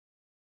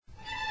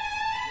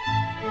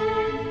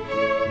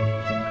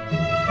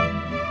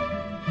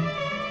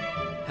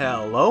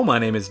Hello, my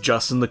name is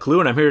Justin Leclue,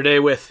 and I'm here today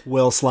with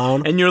Will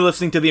Sloan. And you're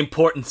listening to the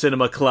Important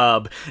Cinema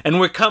Club, and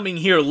we're coming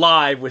here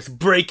live with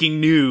breaking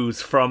news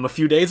from a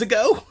few days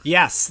ago.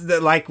 Yes,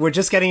 we're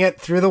just getting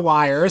it through the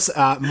wires.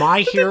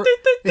 My hero...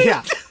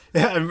 Yeah.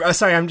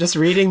 Sorry, I'm just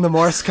reading the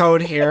Morse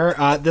code here.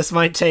 This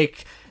might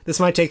take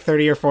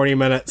 30 or 40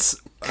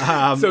 minutes.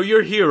 So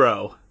your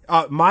hero...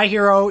 my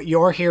hero,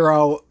 your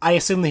hero, I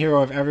assume the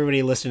hero of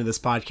everybody listening to this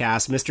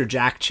podcast, Mr.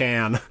 Jack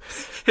Chan.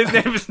 His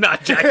name is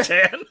not Jack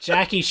Chan.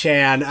 Jackie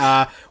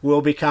Chan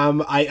will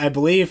become, I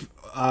believe,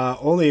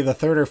 only the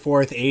third or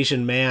fourth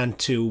Asian man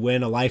to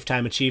win a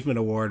Lifetime Achievement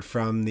Award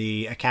from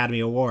the Academy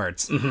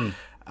Awards.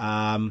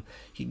 Mm-hmm.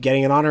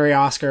 Getting an honorary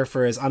Oscar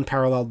for his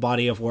unparalleled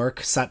body of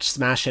work, such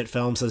smash hit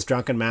films as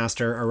Drunken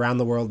Master, Around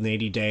the World in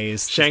 80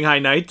 Days, Shanghai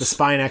Nights, The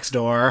Spy Next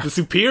Door, the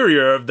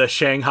superior of the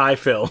Shanghai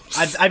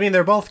films. I mean,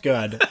 they're both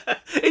good.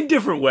 In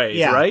different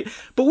ways, right?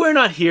 But we're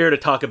not here to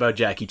talk about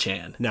Jackie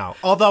Chan. No.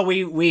 Although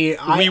we will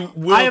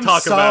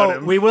talk about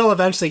him. We will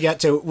eventually get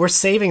to... We're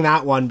saving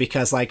that one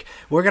because,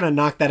 we're going to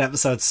knock that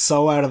episode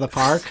so out of the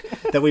park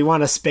that we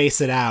want to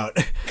space it out.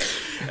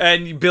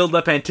 And build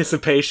up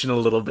anticipation a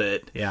little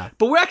bit. Yeah.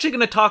 But we're actually going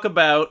to talk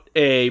about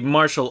a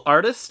martial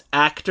artist,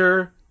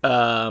 actor,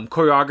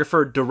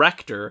 choreographer,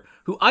 director,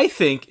 who I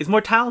think is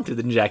more talented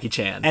than Jackie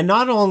Chan. And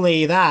not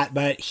only that,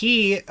 but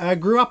he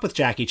grew up with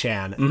Jackie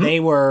Chan. Mm-hmm. They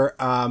were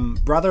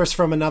brothers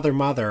from another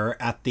mother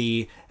at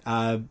the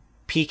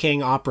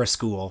Peking Opera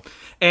School.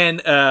 And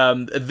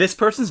this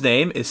person's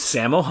name is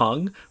Sammo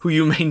Hung, who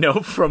you may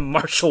know from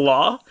Martial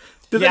Law.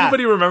 Does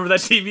anybody remember that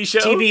TV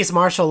show? TV's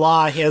Martial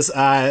Law, his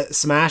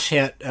smash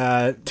hit.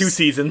 2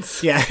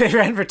 seasons. Yeah, it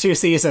ran for 2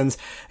 seasons.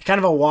 Kind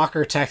of a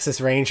Walker,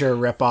 Texas Ranger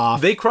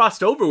ripoff. They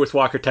crossed over with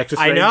Walker, Texas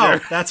Ranger. I know.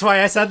 That's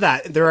why I said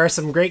that. There are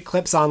some great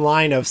clips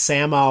online of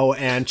Sammo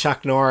and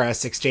Chuck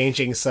Norris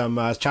exchanging some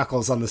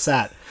chuckles on the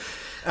set.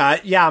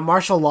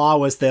 Martial Law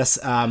was this...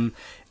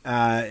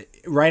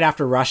 right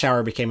after Rush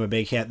Hour became a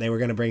big hit, they were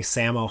going to bring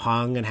Sammo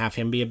Hung and have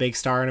him be a big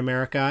star in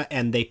America,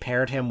 and they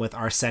paired him with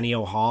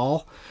Arsenio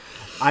Hall.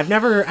 I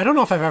don't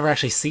know if I've ever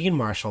actually seen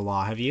Martial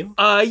Law. Have you?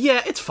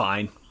 Yeah, it's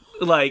fine.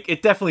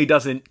 It definitely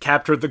doesn't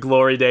capture the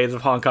glory days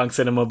of Hong Kong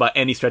cinema by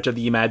any stretch of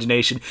the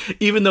imagination,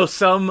 even though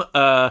some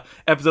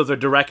episodes are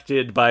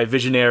directed by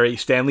visionary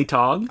Stanley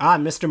Tong.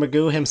 Mr.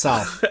 Magoo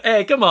himself.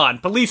 Hey, come on.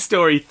 Police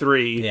Story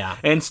 3 yeah.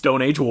 and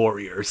Stone Age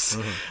Warriors.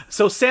 Mm-hmm.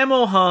 So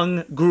Sammo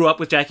Hung grew up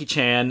with Jackie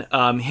Chan.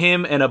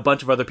 Him and a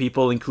bunch of other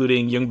people,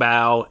 including Yung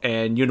Bao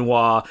and Yuen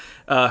Wah,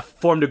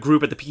 formed a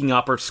group at the Peking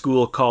Opera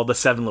School called the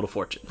Seven Little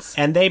Fortunes.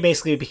 And they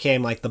basically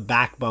became the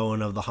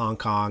backbone of the Hong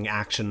Kong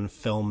action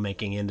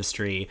filmmaking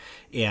industry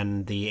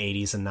in the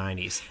 80s and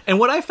 90s. And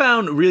what I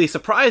found really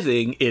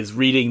surprising is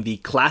reading the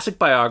classic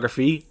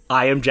biography,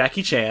 I Am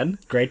Jackie Chan.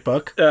 Great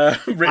book.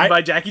 Written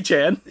by Jackie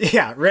Chan.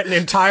 Yeah, written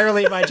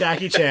entirely by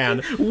Jackie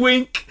Chan.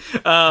 Wink.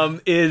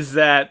 Is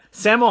that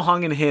Sammo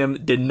Hung and him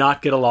did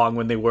not get along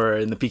when they were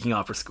in the Peking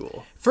Opera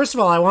School. First of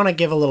all, I want to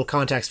give a little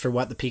context for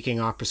what the Peking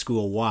Opera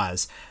School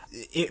was.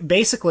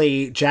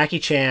 Basically, Jackie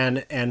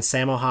Chan and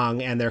Sammo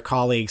Hung and their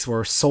colleagues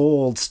were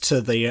sold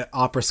to the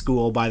opera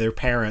school by their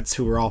parents,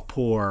 who were all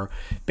poor,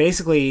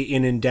 basically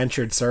in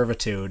indentured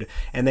servitude.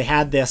 And they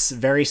had this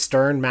very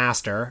stern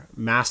master,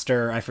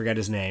 I forget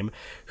his name,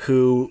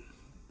 who...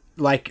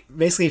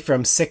 basically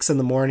from 6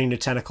 a.m. to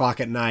 10 o'clock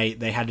at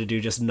night, they had to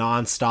do just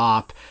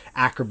nonstop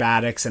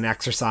acrobatics and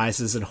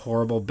exercises and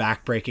horrible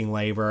back-breaking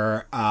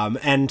labor.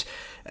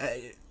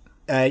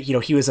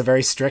 He was a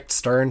very strict,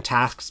 stern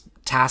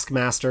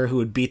taskmaster who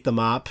would beat them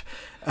up.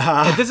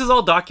 And this is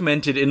all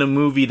documented in a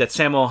movie that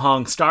Sammo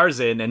Hung stars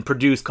in and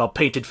produced called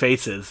Painted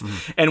Faces.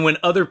 Mm. And when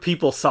other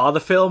people saw the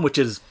film, which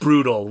is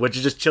brutal, which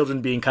is just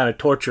children being kind of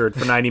tortured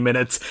for 90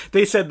 minutes,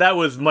 they said that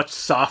was much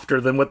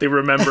softer than what they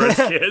remember as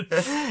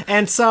kids.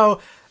 And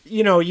so...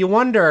 you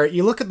wonder,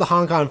 you look at the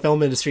Hong Kong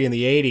film industry in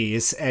the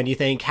 80s and you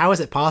think, how is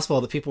it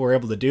possible that people were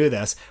able to do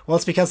this? Well,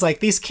 it's because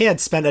these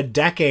kids spent a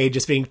decade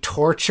just being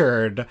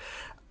tortured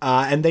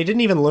and they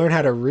didn't even learn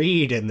how to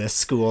read in this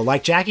school.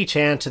 Jackie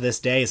Chan to this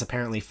day is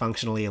apparently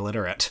functionally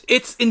illiterate.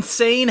 It's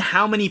insane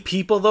how many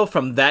people, though,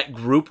 from that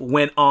group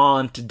went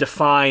on to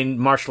define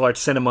martial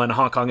arts cinema in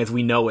Hong Kong as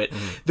we know it.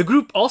 Mm. The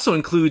group also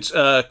includes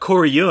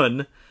Corey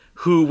Yun,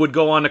 who would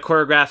go on to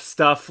choreograph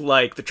stuff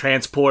like The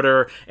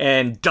Transporter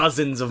and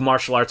dozens of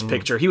martial arts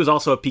picture. He was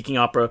also a Peking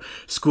Opera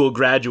School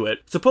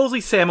graduate. Supposedly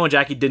Sammo and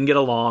Jackie didn't get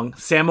along.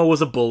 Sammo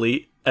was a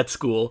bully at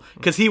school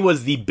because he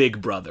was the big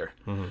brother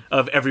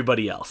of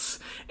everybody else.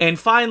 And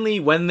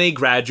finally, when they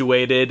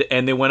graduated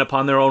and they went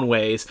upon their own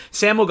ways,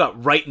 Sammo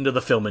got right into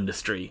the film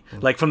industry,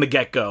 from the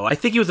get-go. I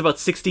think he was about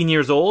 16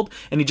 years old,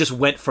 and he just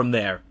went from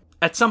there.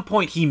 At some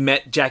point, he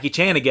met Jackie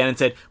Chan again and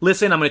said,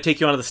 listen, I'm going to take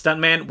you on as a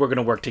stuntman. We're going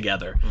to work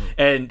together.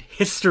 And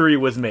history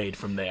was made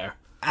from there.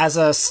 As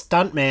a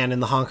stuntman in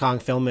the Hong Kong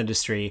film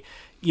industry,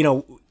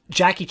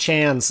 Jackie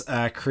Chan's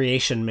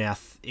creation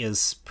myth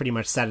is pretty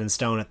much set in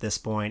stone at this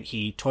point.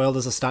 He toiled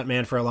as a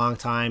stuntman for a long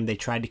time. They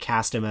tried to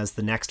cast him as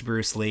the next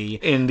Bruce Lee.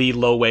 In the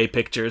low-way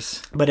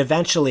pictures. But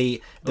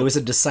eventually, there was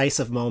a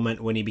decisive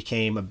moment when he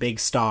became a big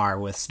star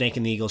with Snake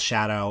and the Eagle's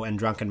Shadow and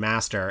Drunken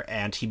Master,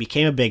 and he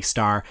became a big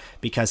star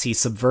because he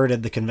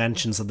subverted the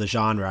conventions of the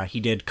genre. He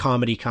did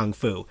comedy kung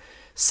fu.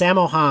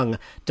 Sammo Hung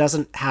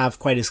doesn't have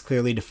quite as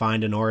clearly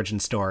defined an origin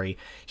story.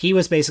 He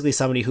was basically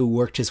somebody who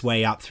worked his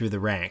way up through the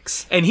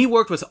ranks. And he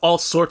worked with all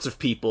sorts of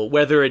people,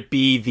 whether it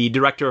be the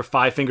director of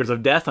Five Fingers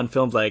of Death on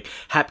films like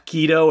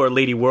Hapkido or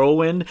Lady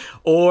Whirlwind,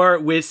 or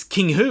with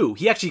King Hu.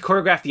 He actually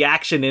choreographed the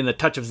action in A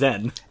Touch of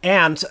Zen.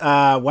 And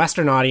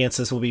Western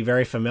audiences will be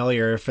very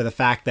familiar for the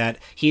fact that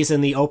he's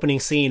in the opening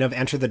scene of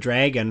Enter the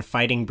Dragon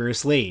fighting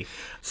Bruce Lee.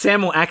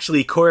 Sammo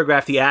actually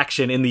choreographed the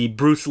action in the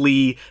Bruce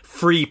Lee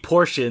free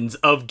portions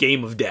of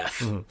Game of Death.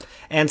 Mm-hmm.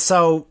 And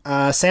so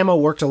Sammo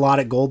worked a lot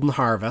at Golden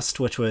Harvest,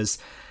 which was,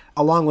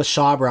 along with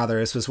Shaw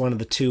Brothers, was one of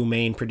the two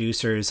main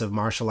producers of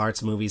martial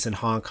arts movies in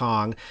Hong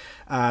Kong.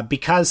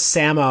 Because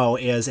Sammo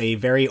is a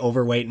very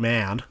overweight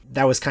man,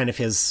 that was kind of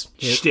his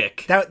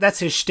shtick. That's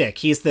his shtick.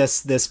 He's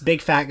this big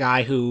fat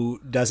guy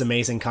who does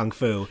amazing kung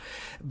fu.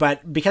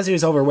 But because he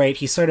was overweight,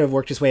 he sort of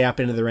worked his way up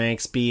into the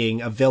ranks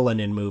being a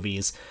villain in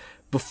movies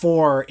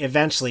before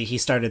eventually he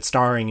started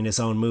starring in his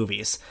own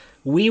movies.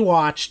 We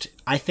watched,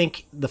 I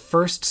think, the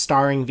first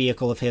starring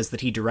vehicle of his that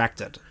he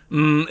directed.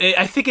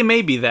 I think it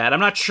may be that. I'm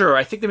not sure.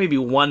 I think there may be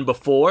one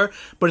before,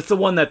 but it's the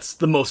one that's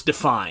the most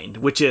defined,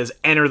 which is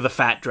Enter the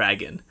Fat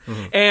Dragon.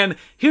 Mm-hmm. And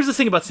here's the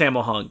thing about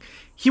Sammo Hung.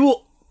 He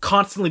will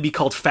constantly be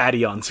called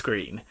Fatty on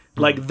screen.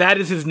 Like, that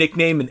is his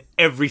nickname in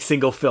every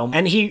single film.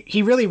 And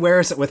he really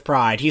wears it with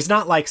pride. He's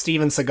not like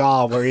Steven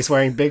Seagal, where he's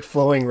wearing big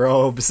flowing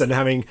robes and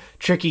having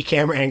tricky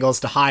camera angles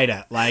to hide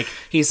it. Like,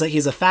 he's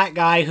a fat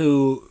guy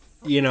who,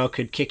 you know,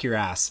 could kick your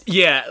ass.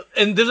 Yeah,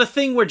 and there's a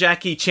thing where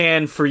Jackie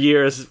Chan for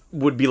years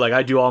would be like,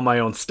 I do all my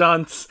own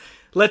stunts.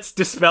 Let's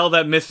dispel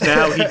that myth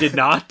now. He did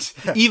not.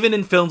 Even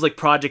in films like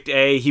Project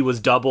A, he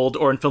was doubled,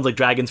 or in films like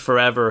Dragons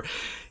Forever,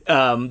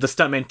 the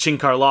stuntman Chin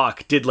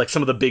Carlock did like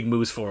some of the big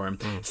moves for him.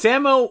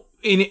 Sammo,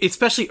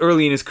 especially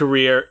early in his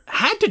career,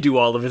 had to do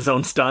all of his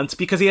own stunts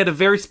because he had a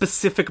very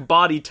specific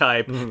body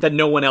type that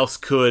no one else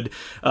could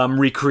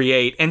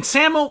recreate. And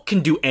Sammo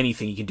can do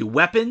anything. He can do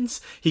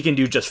weapons, he can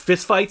do just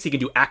fist fights, he can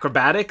do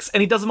acrobatics,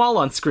 and he does them all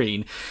on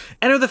screen.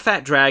 Enter the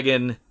Fat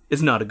Dragon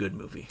is not a good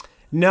movie.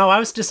 No, I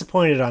was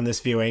disappointed on this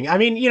viewing. I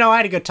mean, you know, I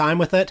had a good time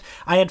with it.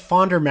 I had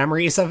fonder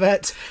memories of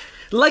it.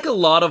 Like a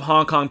lot of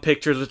Hong Kong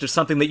pictures, which is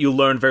something that you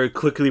learn very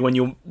quickly when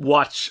you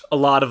watch a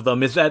lot of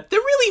them, is that they're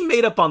really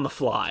made up on the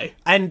fly.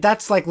 And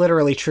that's like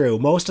literally true.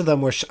 Most of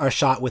them are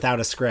shot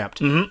without a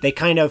script. Mm-hmm. They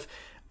kind of,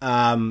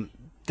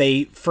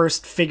 they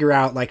first figure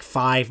out like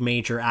 5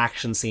 major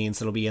action scenes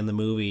that'll be in the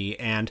movie.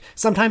 And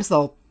sometimes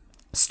they'll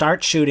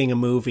start shooting a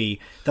movie,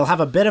 they'll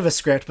have a bit of a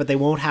script, but they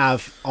won't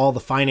have all the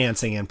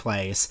financing in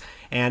place.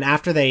 And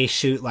after they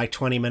shoot like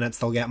 20 minutes,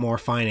 they'll get more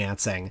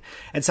financing.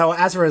 And so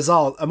as a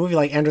result, a movie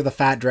like Enter the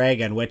Fat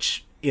Dragon,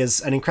 which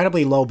is an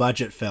incredibly low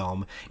budget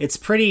film, it's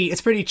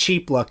pretty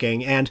cheap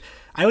looking. And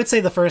I would say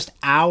the first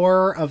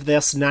hour of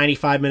this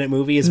 95-minute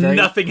movie is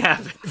nothing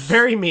happens.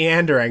 Very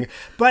meandering,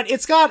 but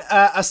it's got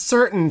a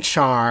certain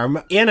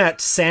charm. In it,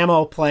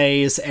 Sammo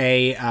plays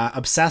a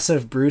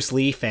obsessive Bruce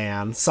Lee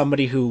fan,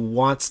 somebody who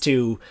wants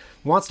to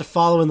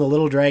follow in the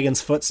Little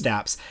Dragon's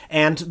footsteps.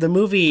 And the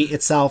movie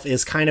itself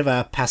is kind of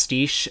a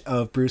pastiche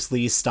of Bruce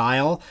Lee's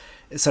style.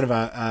 It's sort of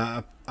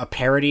a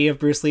parody of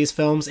Bruce Lee's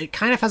films. It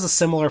kind of has a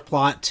similar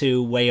plot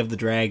to Way of the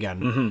Dragon.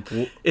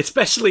 Mm-hmm.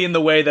 Especially in the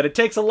way that it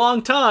takes a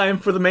long time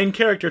for the main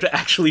character to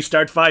actually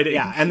start fighting.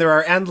 Yeah, and there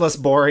are endless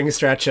boring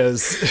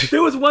stretches.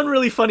 There was one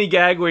really funny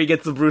gag where he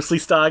gets the Bruce Lee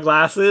style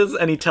glasses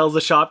and he tells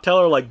the shop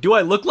teller, like, do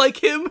I look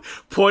like him?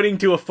 Pointing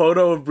to a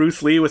photo of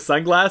Bruce Lee with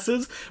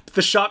sunglasses. But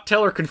the shop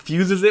teller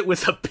confuses it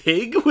with a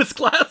pig with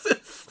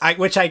glasses.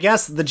 Which I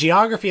guess the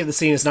geography of the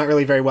scene is not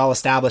really very well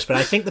established, but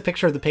I think the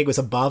picture of the pig was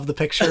above the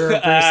picture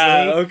of Bruce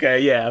Lee. Okay,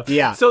 yeah.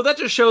 Yeah. So that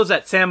just shows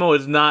that Sammo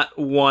is not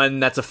one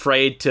that's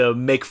afraid to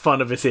make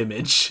fun of his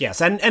image. Yes,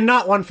 and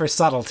not one for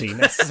subtlety,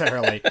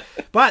 necessarily.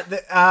 But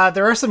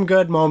there are some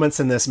good moments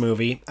in this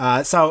movie.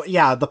 So,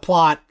 yeah, the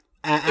plot...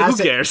 Who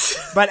cares?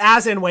 But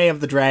as in Way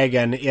of the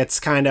Dragon, it's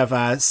kind of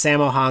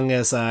Sammo Hung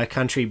as a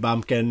country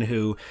bumpkin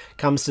who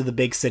comes to the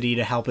big city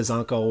to help his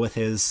uncle with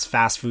his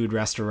fast food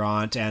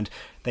restaurant, and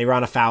they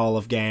run afoul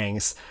of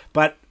gangs.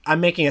 But I'm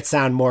making it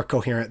sound more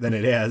coherent than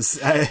it is.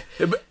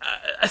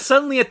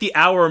 Suddenly at the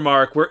hour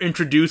mark, we're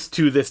introduced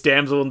to this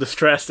damsel in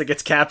distress that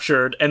gets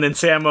captured, and then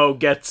Sammo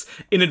gets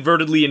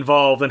inadvertently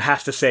involved and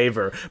has to save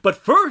her. But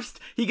first,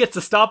 he gets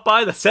to stop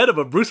by the set of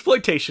a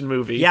Bruceploitation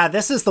movie. Yeah,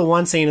 this is the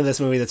one scene of this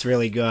movie that's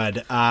really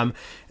good.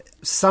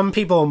 Some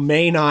people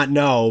may not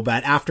know,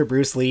 but after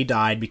Bruce Lee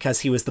died,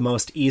 because he was the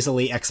most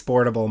easily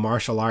exportable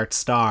martial arts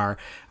star,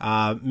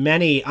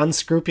 many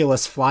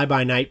unscrupulous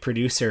fly-by-night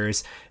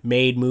producers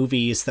made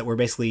movies that were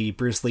basically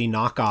Bruce Lee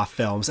knockoff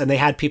films, and they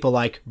had people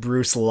like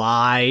Bruce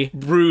Lee,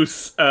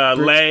 Bruce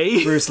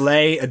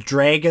Lee,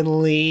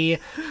 Dragon Lee,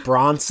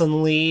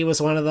 Bronson Lee was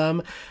one of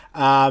them.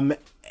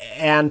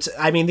 And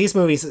I mean, these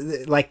movies,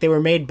 like, they were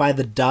made by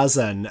the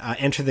dozen.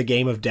 Enter the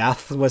Game of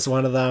Death was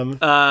one of them.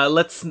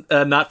 Let's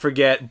not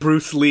forget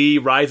Bruce Lee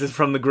Rises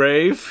from the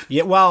Grave.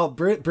 Yeah, well,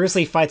 Bruce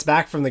Lee Fights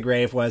Back from the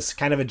Grave was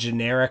kind of a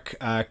generic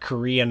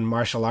Korean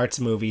martial arts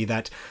movie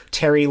that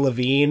Terry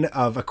Levine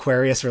of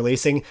Aquarius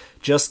Releasing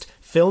just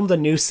filmed a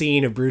new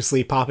scene of Bruce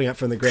Lee popping up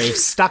from the grave,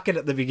 stuck it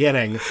at the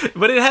beginning.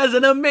 But it has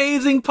an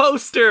amazing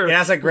poster. It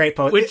has a great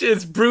poster. Which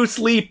is Bruce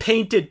Lee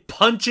painted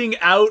punching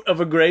out of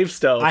a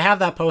gravestone. I have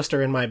that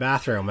poster in my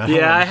bathroom.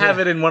 I have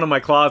it in one of my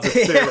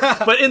closets too.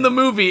 But in the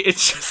movie,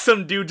 it's just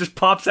some dude just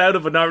pops out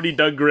of an already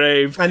dug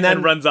grave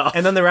and runs off.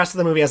 And then the rest of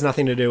the movie has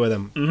nothing to do with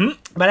him.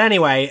 Mm-hmm. But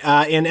anyway,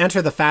 in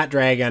Enter the Fat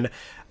Dragon,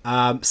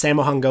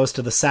 Sammo Hung goes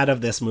to the set of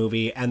this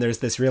movie, and there's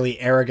this really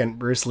arrogant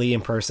Bruce Lee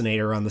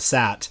impersonator on the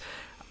set.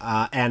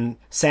 And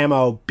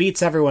Sammo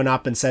beats everyone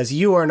up and says,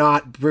 "You are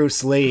not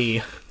Bruce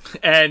Lee."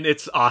 And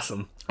it's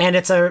awesome. And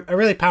it's a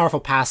really powerful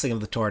passing of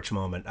the torch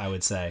moment, I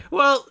would say.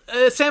 Well,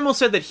 Sammo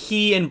said that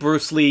he and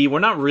Bruce Lee were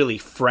not really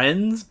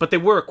friends, but they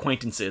were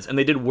acquaintances, and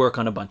they did work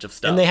on a bunch of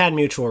stuff. And they had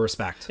mutual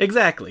respect.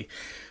 Exactly.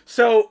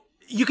 So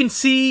you can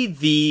see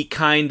the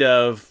kind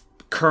of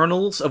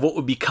kernels of what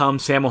would become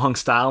Sammo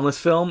Hung's style in this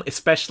film,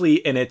 especially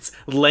in its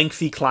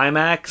lengthy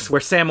climax, where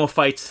Sammo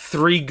fights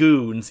three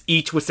goons,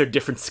 each with their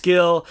different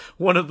skill,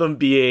 one of them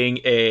being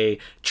a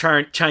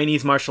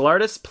Chinese martial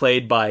artist,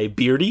 played by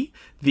Beardy,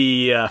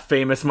 the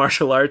famous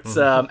martial arts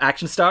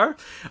action star.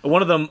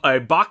 One of them, a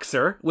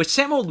boxer, which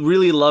Sammo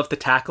really loved to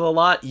tackle a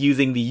lot,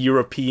 using the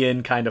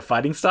European kind of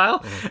fighting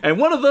style. And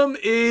one of them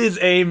is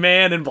a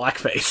man in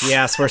blackface.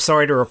 Yes, we're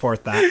sorry to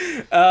report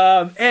that.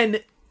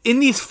 And in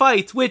these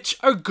fights, which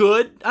are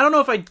good, I don't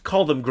know if I'd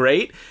call them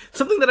great,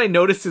 something that I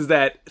noticed is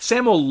that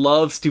Sammo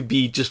loves to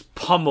be just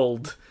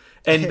pummeled,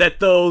 and that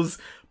those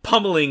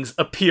pummelings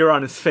appear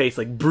on his face,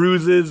 like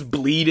bruises,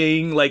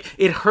 bleeding, like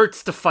it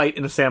hurts to fight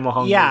in a Sammo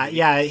Hung movie.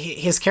 Yeah,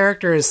 his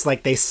characters,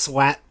 like, they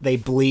sweat, they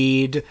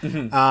bleed,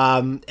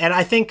 and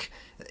I think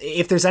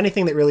if there's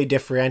anything that really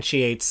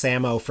differentiates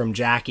Sammo from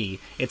Jackie,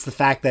 it's the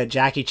fact that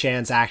Jackie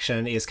Chan's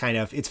action is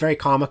it's very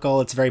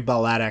comical, it's very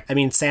balletic. I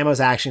mean, Sammo's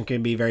action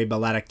can be very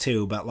balletic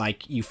too, but,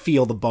 like, you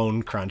feel the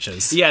bone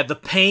crunches. Yeah, the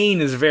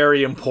pain is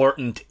very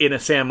important in a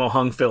Sammo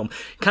Hung film.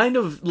 Kind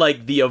of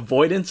like the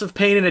avoidance of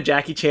pain in a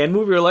Jackie Chan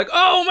movie. You're like,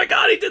 oh my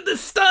god, he did this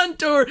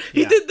stunt, or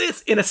he did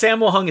this. In a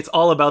Sammo Hung, it's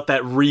all about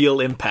that real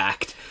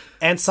impact.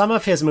 And some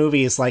of his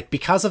movies, like,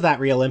 because of that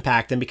real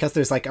impact, and because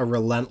there's, like, a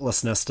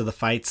relentlessness to the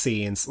fight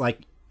scenes, like,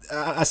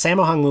 a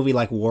Sammo Hung movie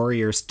like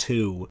Warriors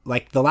 2,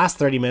 like, the last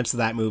 30 minutes of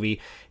that movie,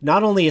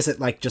 not only is it,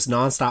 like, just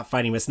nonstop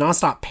fighting, but it's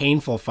nonstop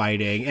painful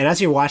fighting, and as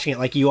you're watching it,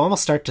 like, you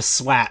almost start to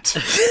sweat,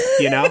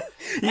 you know?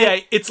 Yeah,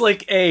 it's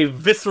like a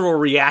visceral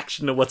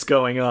reaction to what's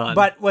going on.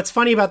 But what's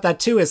funny about that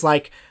too is,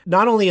 like,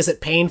 not only is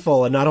it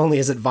painful and not only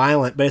is it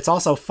violent, but it's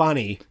also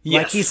funny.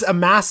 Yes. Like, he's a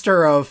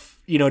master of,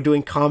 you know,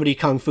 doing comedy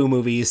kung fu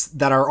movies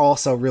that are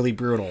also really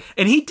brutal.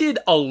 And he did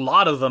a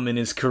lot of them in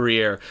his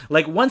career.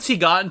 Like, once he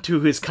got into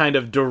his kind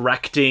of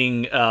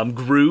directing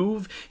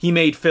groove, he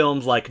made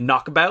films like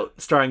Knockabout,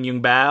 starring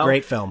Yung Bao.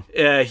 Great film.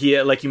 He,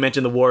 like you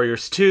mentioned, The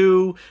Warriors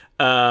 2,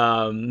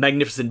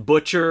 Magnificent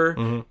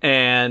Butcher,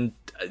 and,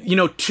 you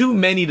know, too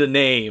many to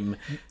name.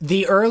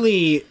 The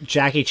early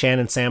Jackie Chan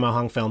and Sammo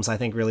Hung films, I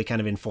think, really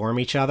kind of inform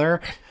each other.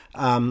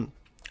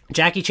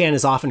 Jackie Chan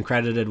is often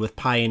credited with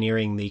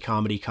pioneering the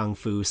comedy kung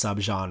fu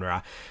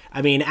subgenre.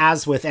 I mean,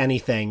 as with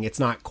anything, it's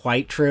not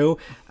quite true.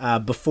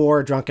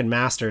 Before Drunken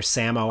Master,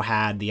 Sammo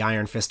had The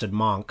Iron-Fisted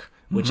Monk,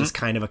 which is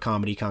kind of a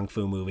comedy kung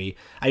fu movie.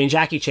 I mean,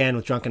 Jackie Chan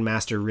with Drunken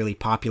Master really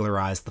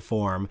popularized the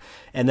form.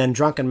 And then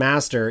Drunken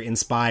Master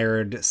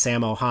inspired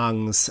Sammo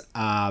Hung's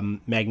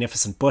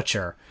Magnificent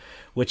Butcher,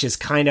 which,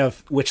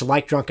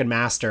 like Drunken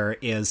Master,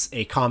 is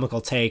a comical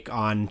take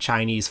on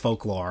Chinese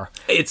folklore.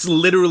 It's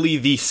literally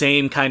the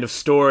same kind of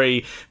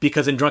story,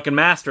 because in Drunken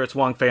Master, it's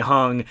Wong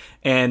Fei-hung,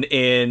 and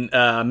in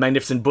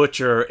Magnificent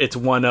Butcher, it's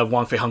one of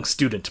Wong Fei-hung's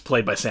student,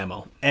 played by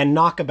Sammo. And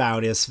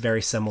Knockabout is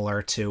very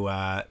similar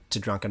to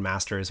Drunken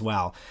Master as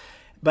well.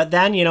 But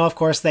then, you know, of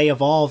course, they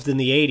evolved in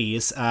the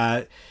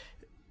 80s.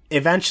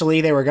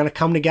 Eventually, they were going to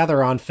come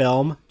together on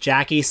film.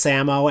 Jackie,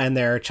 Sammo, and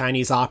their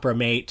Chinese opera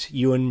mate,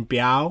 Yuen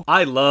Biao.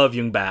 I love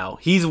Yung Bao.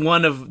 He's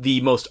one of the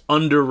most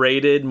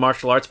underrated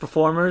martial arts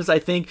performers, I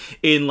think,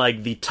 in,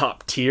 like, the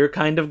top tier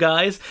kind of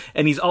guys.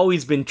 And he's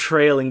always been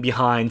trailing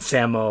behind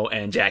Sammo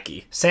and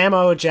Jackie.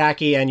 Sammo,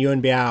 Jackie, and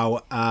Yuen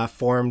Biao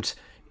formed...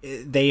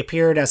 They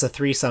appeared as a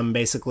threesome,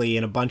 basically,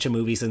 in a bunch of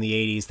movies in the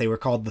 80s. They were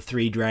called the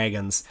Three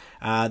Dragons.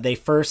 They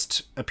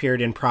first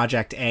appeared in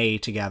Project A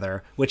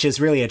together, which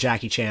is really a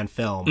Jackie Chan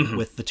film,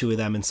 with the two of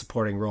them in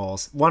supporting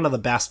roles. One of the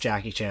best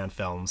Jackie Chan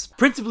films.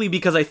 Principally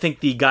because I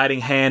think the guiding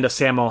hand of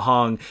Sammo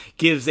Hung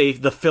gives the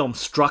film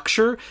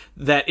structure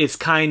that is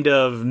kind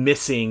of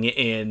missing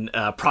in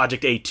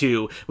Project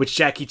A2, which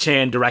Jackie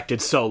Chan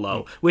directed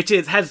solo, which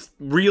has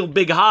real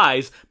big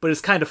highs, but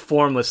is kind of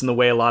formless in the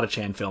way a lot of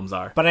Chan films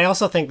are. But I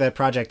also think that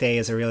Project A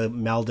is a real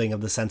melding of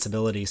the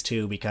sensibilities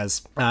too,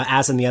 because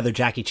as in the other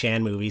Jackie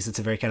Chan movies, it's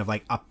a very kind of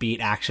like upbeat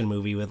action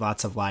movie with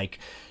lots of like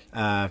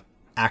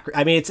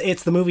I mean,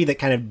 it's the movie that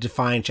kind of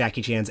defined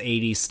Jackie Chan's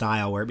 80s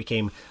style, where it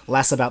became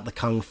less about the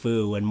kung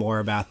fu and more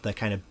about the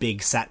kind of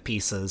big set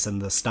pieces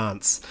and the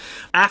stunts.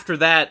 After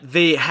that,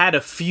 they had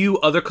a few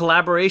other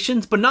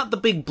collaborations, but not the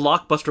big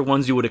blockbuster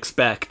ones you would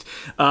expect,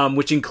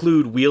 which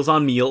include Wheels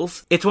on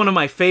Meals. It's one of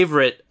my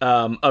favorite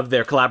of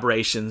their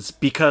collaborations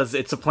because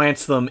it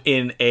supplants them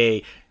in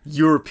a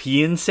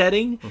European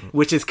setting,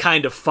 which is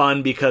kind of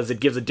fun because it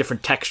gives a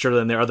different texture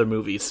than their other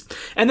movies.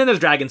 And then there's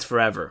Dragons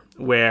Forever,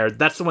 where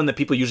that's the one that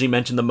people usually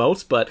mention the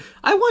most, but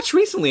I watched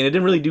recently and it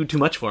didn't really do too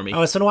much for me.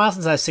 Oh, it's been a while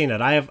since I've seen it.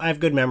 I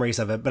have good memories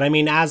of it, but I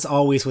mean, as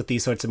always with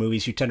these sorts of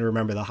movies, you tend to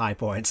remember the high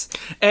points.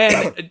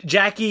 And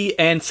Jackie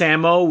and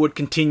Sammo would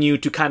continue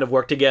to kind of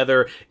work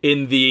together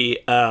in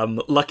the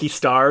Lucky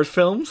Stars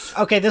films.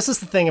 Okay, this is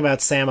the thing about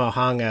Sammo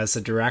Hung as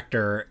a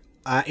director.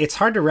 It's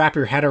hard to wrap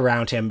your head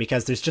around him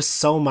because there's just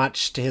so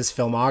much to his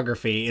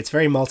filmography. It's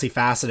very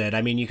multifaceted.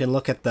 I mean, you can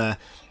look at the...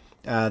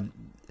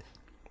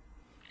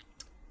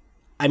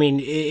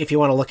 if you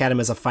want to look at him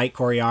as a fight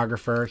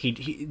choreographer,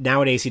 he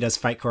nowadays he does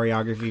fight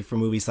choreography for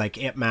movies like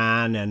Ip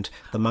Man and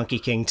The Monkey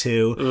King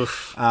 2.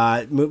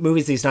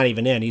 Movies he's not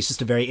even in. He's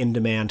just a very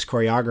in-demand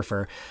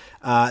choreographer.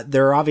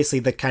 There are obviously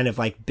the kind of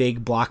like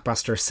big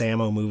blockbuster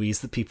Sammo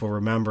movies that people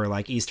remember,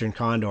 like EASTERN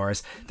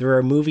Condors. There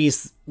are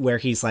movies where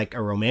he's like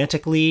a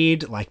romantic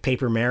lead, like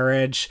Paper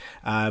Marriage.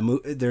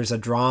 There's a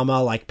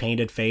drama like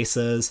Painted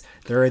Faces.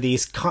 There are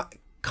these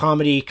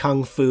comedy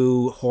kung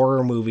fu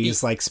horror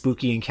movies like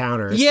Spooky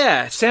Encounters.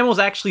 Yeah, Sammo's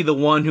actually the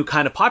one who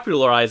kind of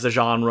popularized the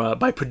genre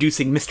by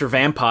producing Mr.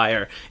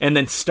 Vampire and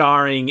then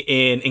starring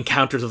in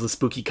Encounters of the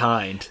Spooky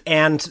Kind.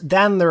 And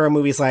then there are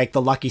movies like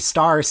the Lucky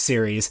Stars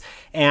series,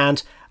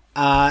 and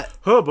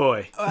oh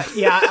boy.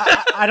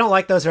 I don't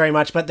like those very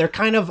much, but they're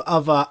kind of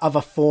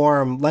a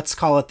form, let's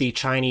call it the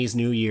Chinese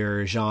New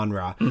Year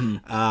genre.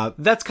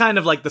 That's kind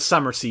of like the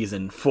summer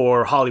season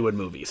for Hollywood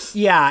movies.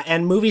 Yeah,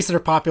 and movies that are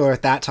popular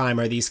at that time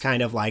are these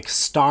kind of like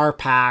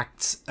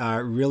star-packed,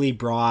 really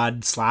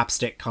broad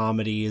slapstick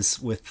comedies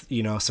with,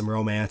 some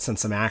romance and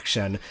some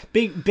action.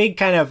 Big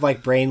kind of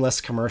like brainless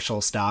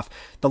commercial stuff.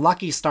 The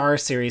Lucky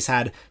Stars series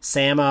had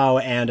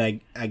Sammo and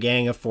a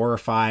gang of 4 or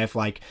 5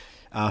 like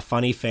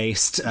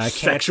funny-faced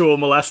sexual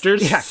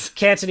molesters. Yeah,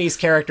 Cantonese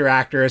character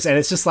actors, and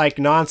it's just like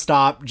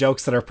non-stop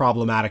jokes that are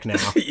problematic now.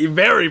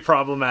 Very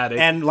problematic.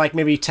 And like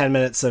maybe 10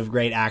 minutes of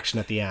great action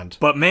at the end.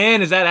 But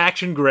man, is that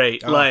action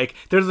great. Like,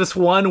 there's this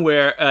one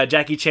where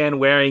Jackie Chan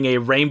wearing a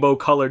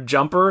rainbow-colored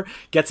jumper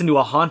gets into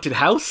a haunted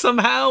house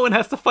somehow and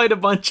has to fight a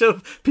bunch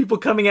of people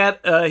coming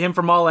at him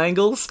from all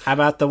angles. How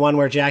about the one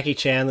where Jackie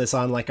Chan is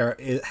on like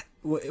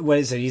what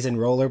is it? He's in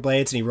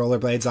rollerblades and he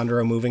rollerblades under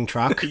a moving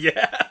truck.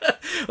 Yeah.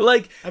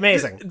 Like,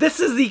 amazing. This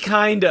is the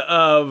kind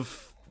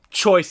of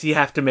choice you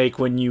have to make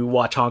when you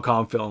watch Hong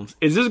Kong films.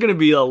 Is there's going to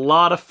be a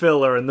lot of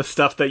filler in the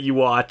stuff that you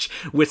watch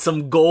with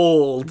some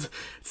gold.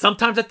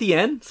 Sometimes at the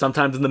end,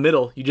 sometimes in the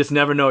middle. You just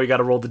never know. You got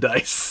to roll the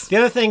dice. The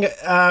other thing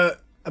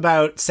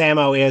about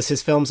Sammo is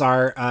his films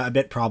are a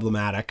bit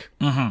problematic.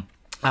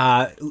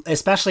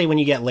 Especially when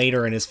you get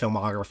later in his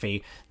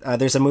filmography.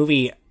 There's a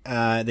movie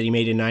that he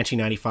made in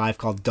 1995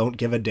 called Don't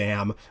Give a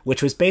Damn,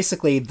 which was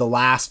basically the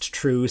last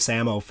true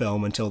Sammo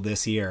film until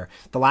this year.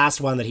 The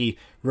last one that he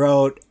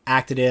wrote,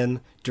 acted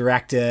in,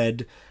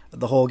 directed,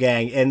 the whole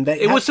gang. And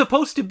it was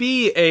supposed to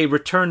be a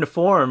return to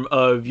form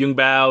of Yung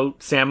Bao,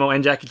 Sammo,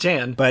 and Jackie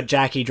Chan. But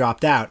Jackie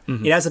dropped out.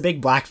 It has a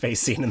big blackface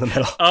scene in the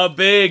middle. A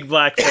big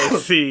blackface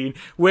scene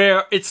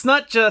where it's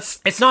not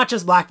just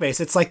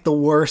blackface. It's like the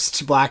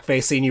worst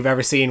blackface scene you've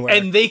ever seen.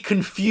 And they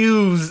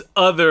confuse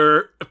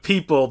other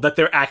people that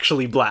they're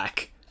actually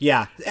black.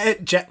 Yeah.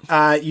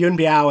 Yun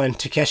Biao and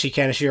Takeshi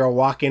Kaneshiro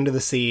walk into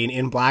the scene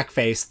in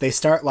blackface.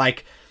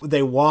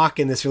 They walk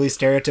in this really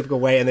stereotypical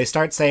way, and they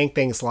start saying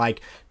things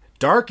like,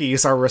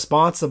 darkies are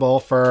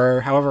responsible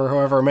for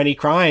however many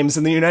crimes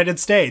in the United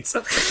States.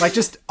 Like,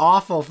 just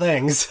awful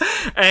things.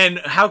 And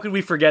how could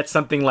we forget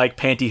something like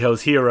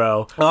Pantyhose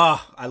Hero?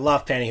 Oh, I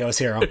love Pantyhose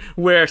Hero.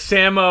 Where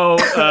Sammo,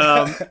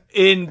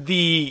 in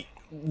the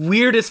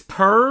weirdest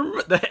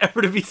perm that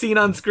ever to be seen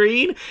on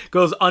screen,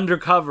 goes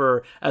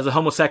undercover as a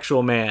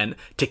homosexual man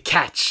to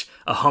catch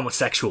a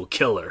homosexual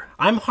killer.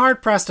 I'm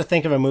hard-pressed to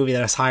think of a movie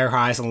that has higher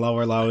highs and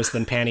lower lows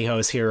than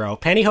Pantyhose Hero.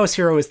 Pantyhose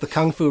Hero is the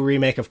Kung Fu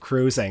remake of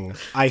Cruising.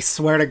 I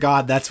swear to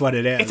God, that's what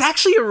it is. It's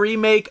actually a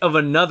remake of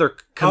another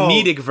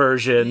comedic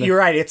version. You're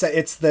right.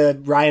 It's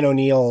the Ryan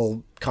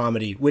O'Neal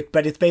comedy,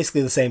 but it's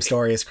basically the same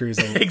story as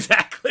Cruising.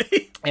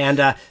 Exactly. And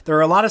there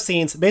are a lot of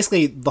scenes.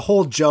 Basically, the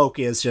whole joke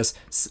is just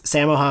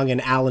Sammo Hung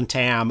and Alan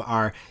Tam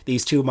are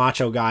these two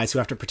macho guys who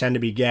have to pretend to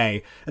be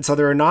gay. And so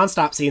there are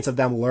nonstop scenes of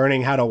them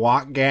learning how to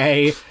walk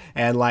gay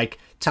and like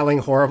telling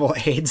horrible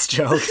AIDS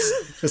jokes.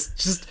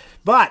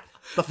 But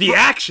the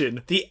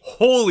action,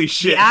 holy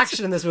shit. The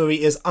action in this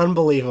movie is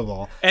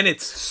unbelievable. And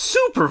it's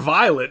super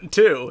violent,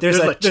 too. There's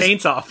a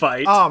chainsaw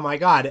fight. Oh, my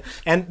God.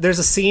 And there's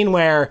a scene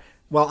where,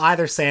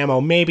 either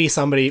Sammo,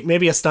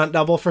 maybe a stunt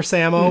double for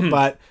Sammo,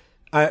 but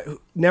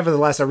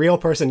nevertheless, a real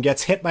person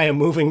gets hit by a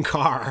moving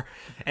car,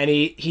 and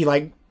he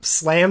like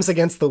slams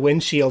against the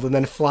windshield and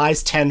then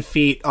flies 10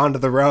 feet onto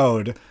the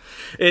road.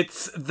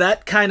 It's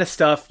that kind of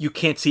stuff you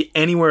can't see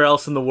anywhere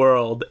else in the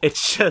world.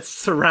 It's just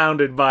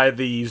surrounded by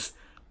these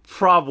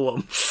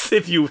problems,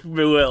 if you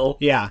will.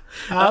 Yeah.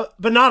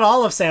 But not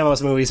all of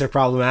Sammo's movies are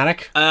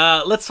problematic.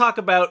 Let's talk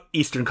about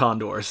EASTERN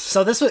CONDORS.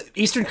 So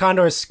EASTERN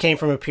CONDORS came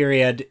from a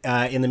period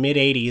in the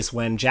mid-'80s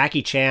when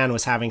Jackie Chan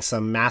was having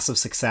some massive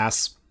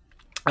success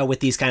with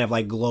these kind of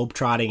like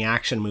globe-trotting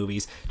action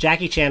movies.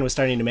 Jackie Chan was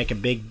starting to make a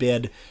big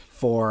bid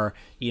for,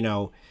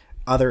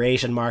 other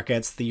Asian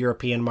markets, the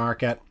European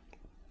market,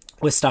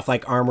 with stuff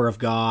like Armor of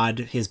God,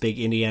 his big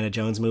Indiana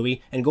Jones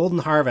movie, and Golden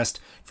Harvest,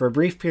 for a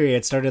brief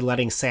period, started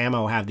letting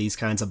Sammo have these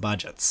kinds of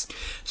budgets.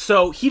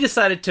 So he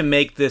decided to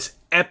make this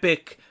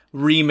epic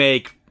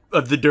remake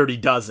of The Dirty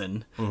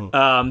Dozen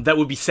that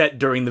would be set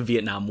during the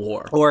Vietnam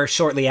War. Or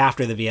shortly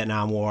after the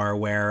Vietnam War,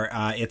 where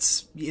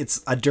it's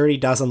a Dirty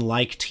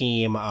Dozen-like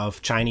team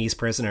of Chinese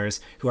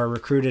prisoners who are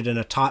recruited in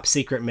a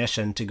top-secret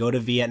mission to go to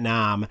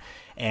Vietnam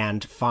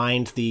and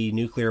find the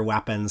nuclear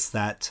weapons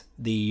that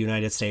the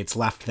United States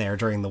left there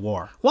during the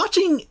war.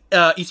 Watching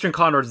EASTERN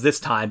CONDORS this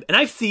time, and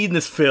I've seen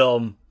this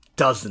film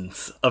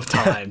dozens of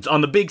times,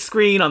 on the big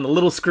screen, on the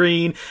little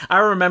screen. I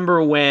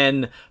remember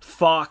when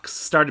Fox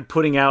started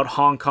putting out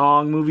Hong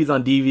Kong movies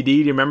on DVD. Do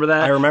you remember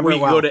that? I remember Where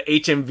you well. go to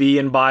HMV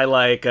and buy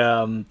like...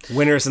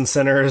 Winners and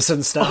Sinners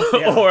and stuff.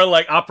 Yeah. Or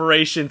like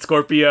Operation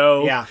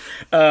Scorpio. Yeah.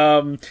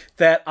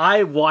 That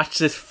I watched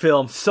this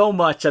film so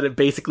much that it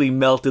basically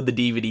melted the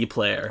DVD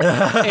player.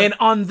 And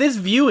on this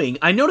viewing,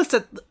 I noticed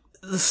that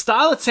the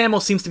style that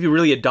Sammo seems to be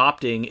really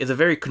adopting is a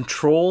very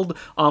controlled,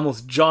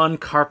 almost John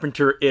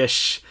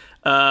Carpenter-ish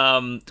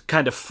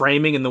kind of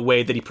framing in the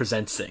way that he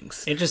presents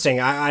things.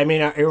 Interesting. I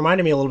mean, it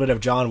reminded me a little bit of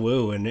John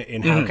Woo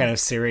in how kind of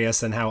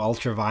serious and how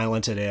ultra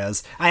violent it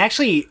is.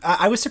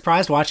 I was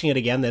surprised watching it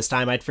again this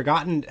time. I'd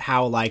forgotten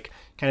how like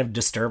kind of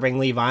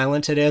disturbingly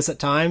violent it is at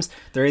times.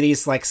 There are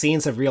these like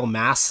scenes of real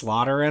mass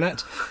slaughter in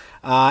it.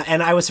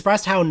 And I was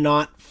surprised how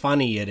not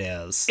funny it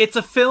is. It's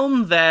a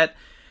film that,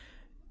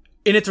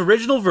 in its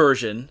original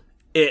version,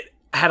 it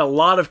had a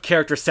lot of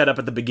character set up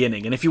at the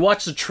beginning. And if you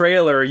watch the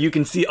trailer, you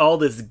can see all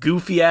this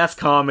goofy-ass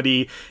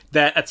comedy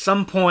that at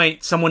some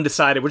point someone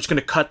decided we're just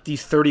going to cut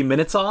these 30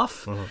 minutes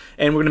off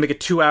and we're going to make a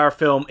 2-hour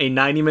film, a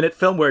 90-minute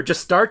film where it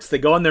just starts, they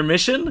go on their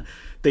mission,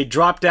 they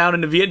drop down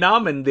into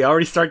Vietnam, and they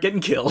already start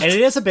getting killed. And it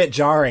is a bit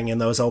jarring in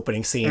those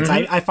opening scenes.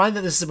 I find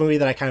that this is a movie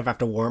that I kind of have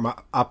to warm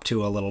up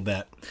to a little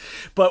bit.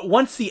 But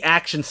once the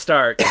action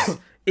starts,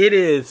 it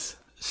is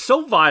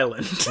so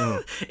violent.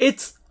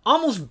 It's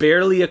almost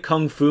barely a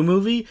kung fu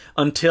movie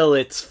until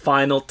its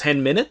final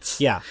 10 minutes.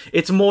 Yeah.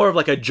 It's more of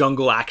like a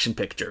jungle action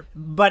picture.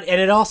 And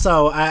it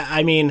also,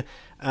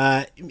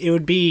 it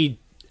would be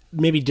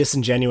maybe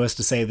disingenuous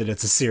to say that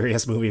it's a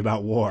serious movie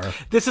about war.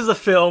 This is a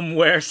film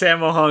where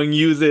Sammo Hung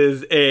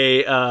uses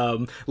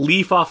a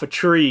leaf off a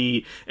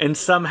tree and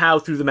somehow,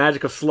 through the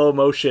magic of slow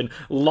motion,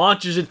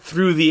 launches it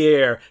through the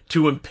air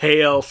to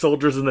impale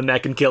soldiers in the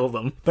neck and kill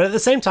them. But at the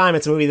same time,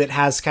 it's a movie that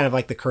has kind of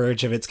like the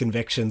courage of its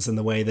convictions in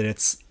the way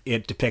that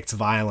it depicts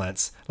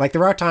violence. Like,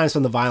 there are times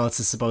when the violence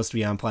is supposed to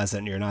be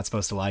unpleasant and you're not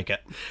supposed to like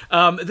it.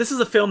 This is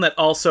a film that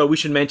also, we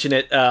should mention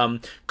it,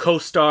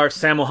 co-star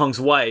Sammo Hung's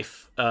wife,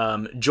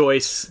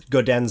 Joyce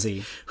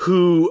Godenzi,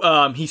 who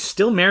he's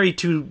still married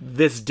to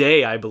this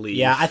day, I believe.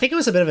 Yeah, I think it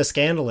was a bit of a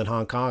scandal in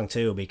Hong Kong,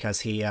 too,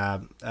 because he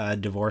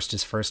divorced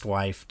his first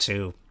wife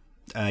to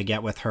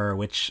get with her,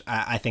 which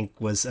I think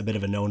was a bit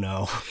of a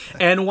no-no.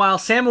 And while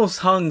Sammo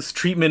Hung's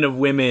treatment of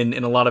women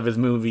in a lot of his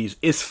movies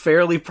is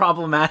fairly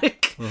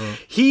problematic,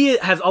 he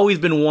has always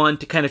been one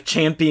to kind of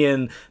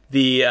champion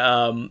the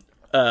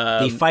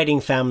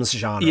fighting femmes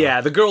genre.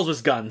 Yeah, the girls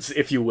with guns,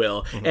 if you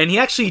will. And he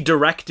actually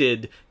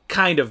directed,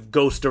 kind of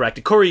ghost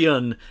directed,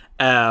 Korean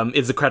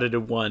is the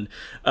credited one,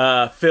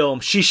 film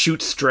She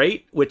Shoots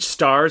Straight, which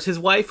stars his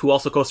wife, who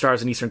also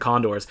co-stars in EASTERN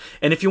CONDORS.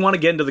 And if you want to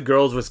get into the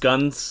girls with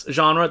guns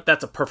genre,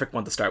 that's a perfect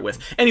one to start with.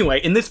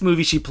 Anyway, in this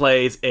movie, she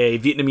plays a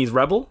Vietnamese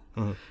rebel,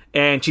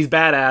 and she's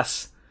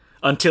badass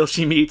until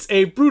she meets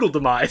a brutal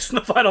demise in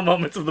the final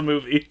moments of the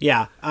movie.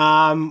 Yeah,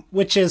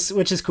 which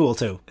is cool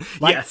too.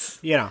 Like, yes.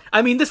 You know.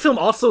 I mean, this film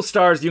also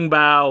stars Yung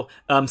Bao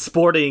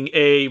sporting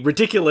a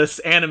ridiculous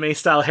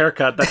anime-style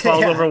haircut that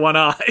falls over one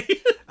eye.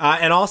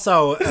 And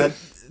also,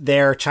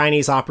 their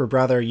Chinese opera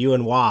brother,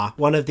 Yuan Hua,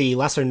 one of the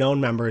lesser-known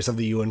members of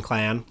the Yuan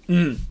clan,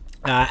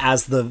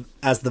 as the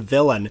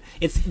villain.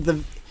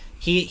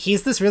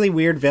 He's this really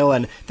weird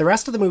villain. The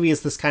rest of the movie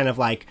is this kind of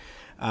like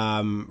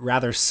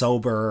rather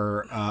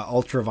sober,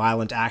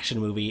 ultra-violent action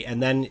movie.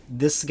 And then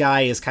this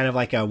guy is kind of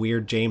like a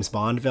weird James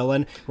Bond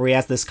villain, where he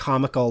has this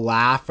comical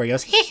laugh where he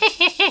goes,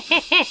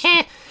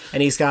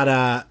 and he's got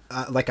a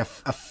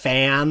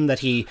fan that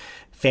he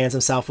fans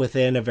himself with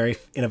in a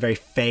very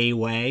fey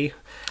way.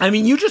 I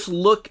mean, you just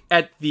look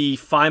at the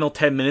final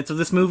 10 minutes of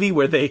this movie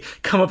where they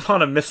come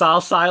upon a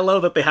missile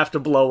silo that they have to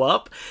blow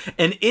up,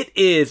 and it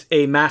is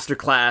a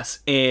masterclass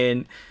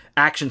in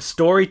action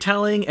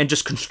storytelling and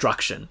just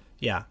construction.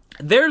 Yeah.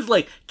 There's,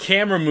 like,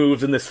 camera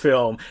moves in this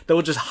film that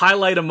will just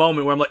highlight a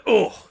moment where I'm like,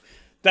 oh,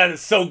 That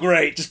is so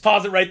great. Just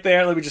pause it right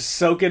there. Let me just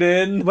soak it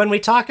in. When we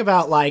talk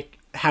about, like,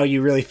 how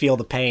you really feel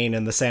the pain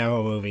in the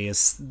Sammo movie,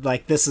 is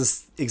like, this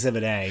is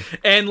Exhibit A.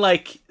 And,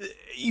 like,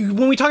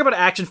 when we talk about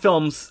action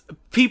films,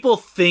 people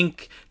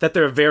think that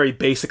they're a very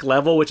basic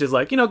level, which is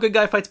like, good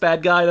guy fights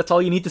bad guy. That's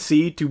all you need to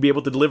see to be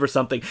able to deliver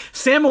something.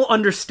 Sammo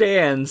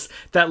understands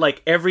that,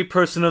 like, every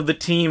person of the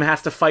team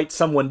has to fight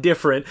someone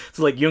different.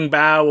 So, like, Yung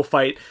Bao will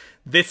fight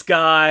this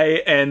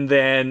guy, and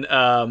then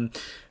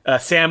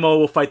Sammo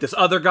will fight this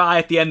other guy.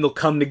 At the end, they'll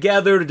come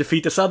together to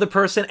defeat this other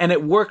person, and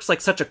it works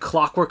like such a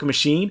clockwork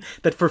machine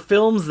that for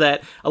films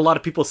that a lot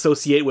of people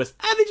associate with,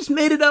 they just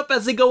made it up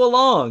as they go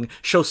along,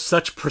 show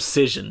such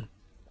precision.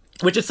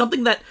 Which is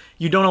something that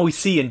you don't always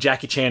see in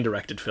Jackie Chan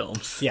directed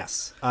films.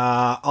 Yes.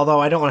 Although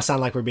I don't want to sound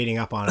like we're beating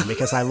up on him,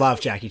 because I love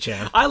Jackie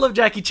Chan. I love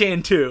Jackie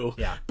Chan too.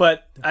 Yeah.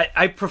 But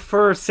I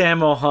prefer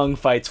Sammo Hung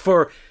fights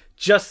for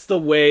just the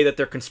way that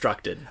they're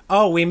constructed.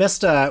 Oh, we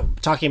missed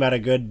talking about a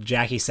good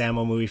Jackie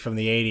Sammo movie from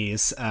the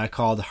 80s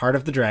called Heart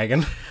of the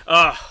Dragon.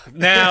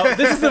 Now,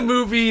 this is a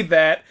movie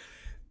that,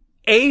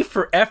 A,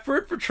 for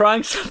effort, for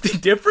trying something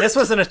different. This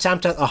was an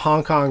attempt at a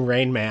Hong Kong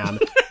Rain Man.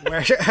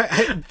 Where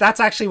that's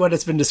actually what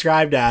it's been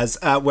described as,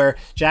 where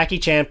Jackie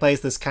Chan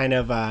plays this kind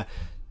of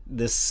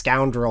this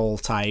scoundrel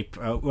type.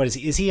 What is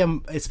he? Is he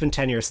it's been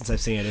 10 years since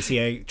I've seen it. Is he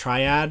a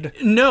triad?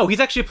 No, he's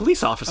actually a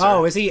police officer.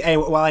 Oh, is he?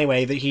 Well,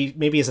 anyway, he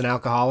maybe is an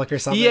alcoholic or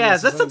something. Yeah,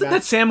 that's something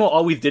that Sammo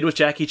always did with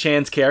Jackie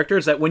Chan's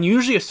characters, that when you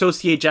usually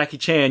associate Jackie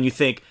Chan, you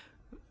think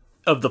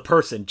of the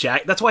person,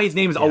 Jack. That's why his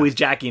name is always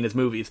Jackie in his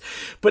movies.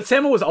 But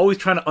Sammo was always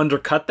trying to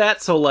undercut that.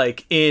 So,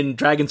 like, in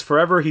Dragons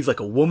Forever, he's like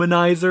a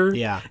womanizer.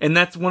 Yeah. And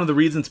that's one of the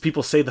reasons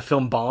people say the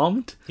film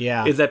bombed.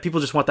 Yeah. Is that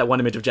people just want that one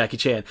image of Jackie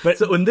Chan. But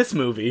so in this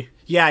movie...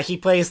 Yeah, he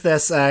plays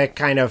this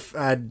kind of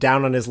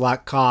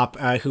down-on-his-luck cop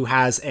who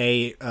has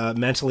a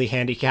mentally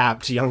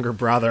handicapped younger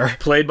brother.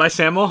 Played by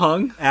Sammo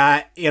Hung.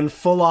 In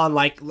full-on,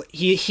 like,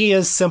 he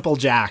is Simple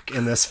Jack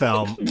in this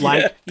film.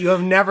 Like, you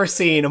have never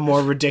seen a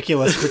more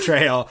ridiculous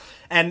portrayal.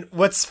 And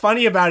what's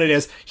funny about it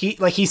is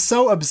he's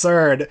so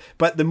absurd,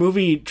 but the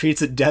movie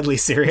treats it deadly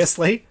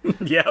seriously.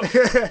 Yep.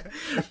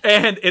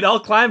 And it all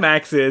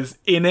climaxes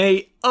in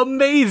a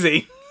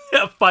amazing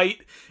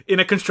fight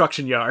in a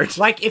construction yard.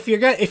 Like, if you're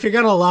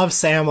gonna love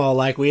Sammo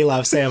like we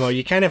love Sammo,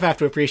 you kind of have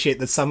to appreciate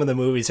that some of the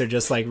movies are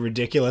just like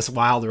ridiculous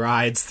wild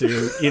rides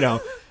through,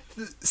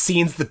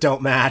 scenes that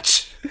don't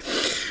match.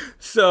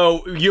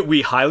 So,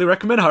 we highly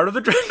recommend Heart of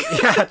the Dragon.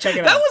 Yeah, check it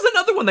out. That was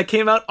another one that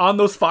came out on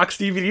those Fox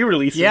DVD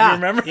releases, you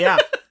remember? Yeah.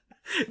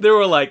 They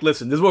were like,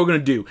 listen, this is what we're going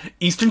to do.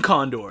 Eastern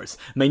Condors,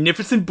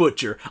 Magnificent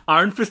Butcher,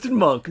 Iron-Fisted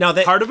Monk,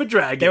 Heart of a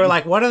Dragon. They were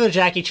like, what are the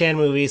Jackie Chan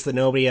movies that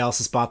nobody else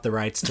has bought the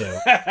rights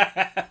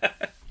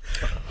to?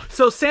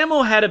 So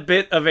Sammo had a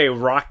bit of a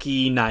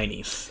rocky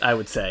 90s, I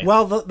would say.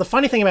 Well, the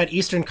funny thing about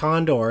Eastern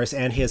Condors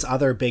and his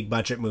other big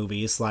budget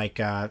movies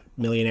like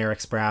Millionaire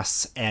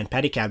Express and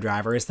Pedicab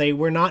Driver is they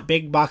were not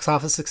big box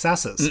office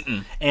successes.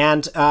 Mm-mm.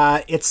 And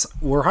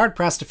we're hard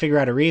pressed to figure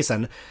out a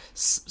reason.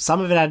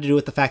 Some of it had to do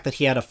with the fact that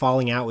he had a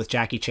falling out with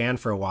Jackie Chan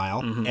for a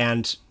while. Mm-hmm.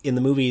 And in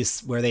the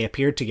movies where they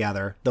appeared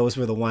together, those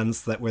were the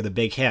ones that were the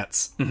big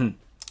hits. Mm-hmm.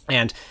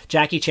 And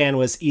Jackie Chan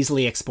was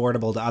easily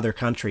exportable to other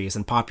countries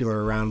and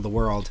popular around the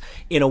world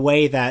in a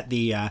way that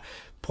the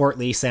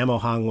portly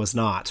Sammo Hung was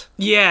not.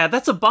 Yeah,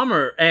 that's a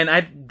bummer. And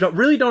I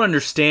really don't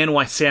understand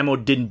why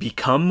Sammo didn't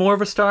become more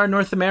of a star in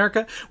North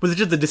America. Was it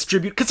just the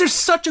distribute? Because there's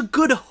such a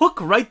good hook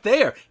right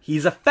there.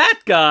 He's a fat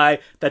guy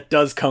that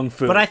does kung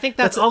fu. But I think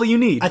that's all you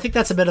need. I think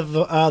that's a bit of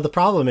the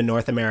problem in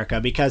North America,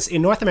 because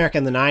in North America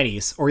in the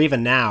 90s, or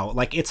even now,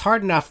 like, it's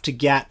hard enough to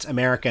get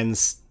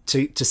Americans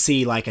to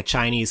see like a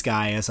Chinese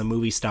guy as a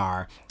movie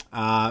star.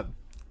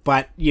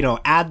 But,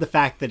 add the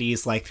fact that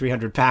he's like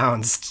 300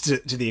 pounds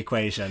to the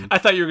equation. I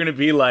thought you were going to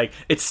be like,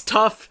 it's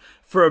tough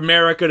for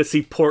America to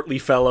see portly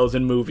fellows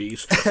in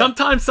movies.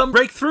 Sometimes some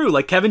break through,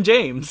 like Kevin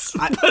James,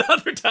 but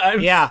other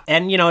times... Yeah,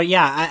 and,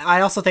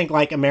 I also think,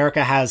 like,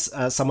 America has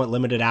a somewhat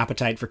limited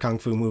appetite for kung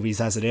fu movies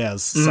as it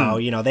is. So,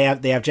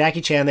 they have Jackie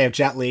Chan, they have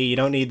Jet Li, you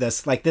don't need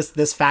this. Like,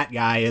 this fat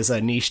guy is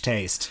a niche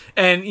taste.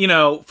 And,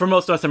 for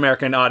most North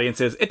American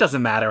audiences, it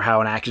doesn't matter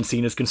how an action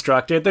scene is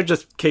constructed. They're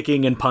just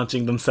kicking and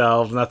punching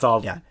themselves, and that's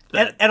all. Yeah.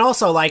 And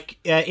also, like,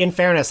 in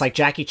fairness, like,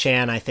 Jackie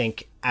Chan, I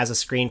think, as a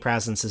screen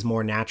presence is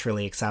more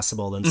naturally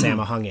accessible than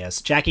Sammo Hung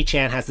is. Jackie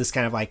Chan has this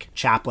kind of like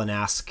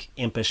Chaplin-esque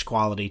impish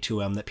quality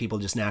to him that people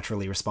just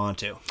naturally respond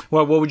to.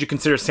 Well, what would you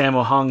consider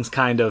Sammo Hung's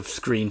kind of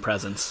screen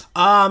presence?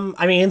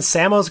 I mean,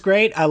 Sammo's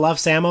great. I love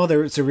Sammo.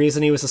 There's a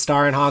reason he was a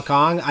star in Hong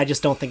Kong. I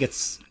just don't think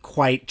it's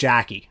quite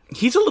Jackie.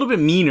 He's a little bit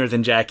meaner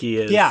than Jackie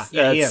is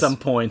at some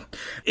point.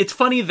 It's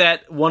funny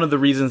that one of the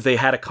reasons they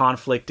had a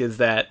conflict is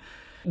that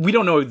we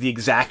don't know the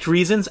exact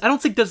reasons. I don't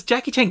think, does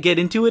Jackie Chan get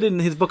into it in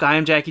his book, I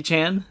Am Jackie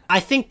Chan? I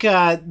think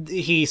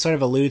he sort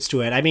of alludes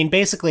to it. I mean,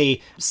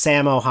 basically,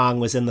 Sammo Hung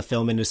was in the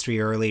film industry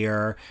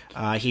earlier.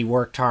 He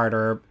worked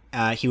harder.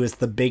 He was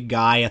the big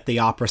guy at the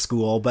opera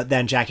school, but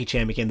then Jackie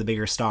Chan became the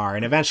bigger star,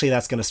 and eventually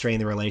that's going to strain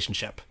the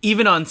relationship.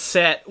 Even on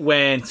set,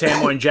 when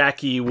Sammo and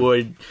Jackie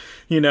would,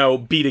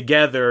 be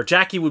together,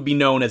 Jackie would be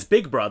known as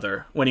Big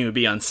Brother when he would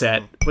be on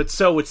set, but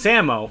so would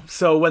Sammo.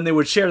 So when they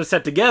would share the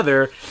set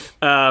together,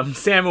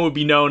 Sammo would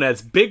be known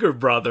as Bigger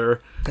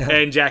Brother,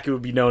 and Jackie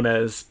would be known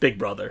as Big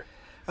Brother.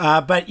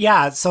 But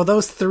yeah, so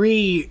those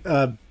three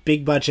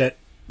big budget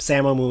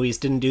Sammo movies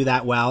didn't do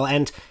that well,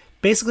 and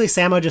basically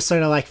Sammo just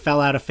sort of like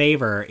fell out of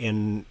favor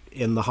in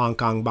the Hong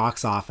Kong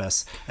box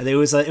office. And it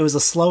was a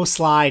slow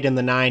slide in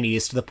the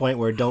 90s to the point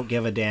where Don't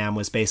Give a Damn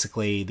was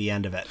basically the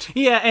end of it.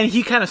 Yeah, and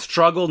he kind of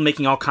struggled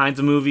making all kinds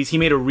of movies. He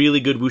made a really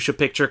good wuxia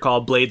picture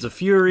called Blades of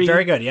Fury.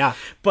 Very good, yeah.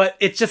 But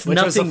it's just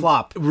Which was a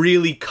flop.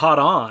 Really caught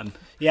on.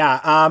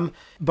 Yeah,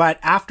 but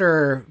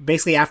after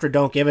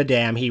Don't Give a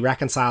Damn, he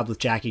reconciled with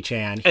Jackie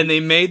Chan. And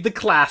they made the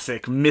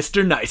classic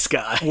Mr. Nice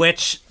Guy.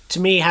 Which, to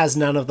me, has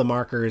none of the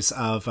markers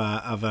of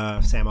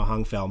a Sammo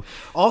Hung film.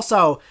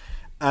 Also,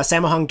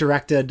 Sammo Hung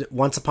directed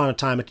Once Upon a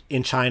Time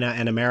in China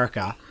and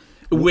America.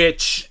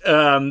 Which,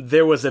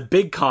 there was a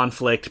big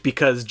conflict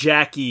because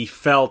Jackie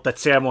felt that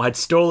Sammo had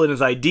stolen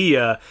his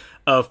idea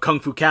of Kung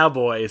Fu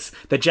Cowboys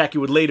that Jackie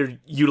would later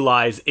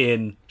utilize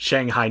in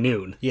Shanghai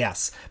Noon.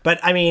 Yes. But,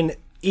 I mean,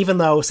 even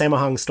though Sammo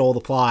Hung stole the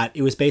plot,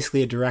 it was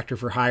basically a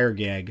director-for-hire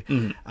gig.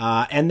 Mm-hmm.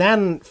 And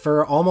then,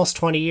 for almost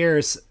 20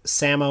 years,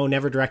 Sammo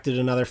never directed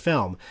another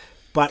film.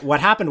 But what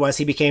happened was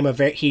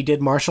he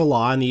did martial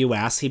law in the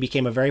U.S. He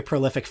became a very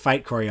prolific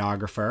fight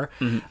choreographer.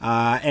 Mm-hmm.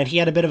 And he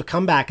had a bit of a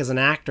comeback as an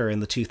actor in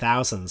the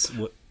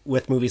 2000s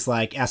with movies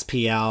like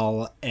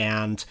SPL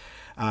and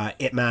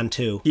Ip Man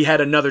 2. He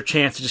had another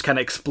chance to just kind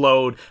of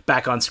explode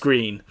back on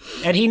screen.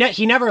 And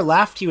he never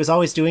left. He was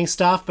always doing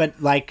stuff, but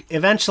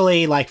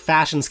eventually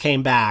fashions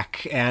came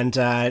back, and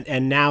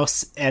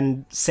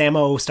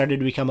Sammo started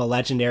to become a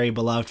legendary,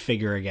 beloved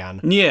figure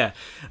again. Yeah.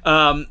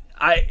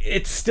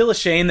 It's still a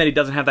shame that he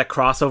doesn't have that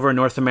crossover in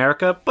North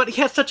America, but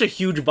he has such a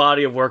huge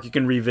body of work you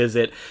can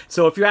revisit.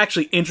 So if you're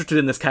actually interested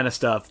in this kind of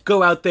stuff,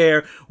 go out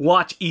there,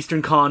 watch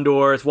Eastern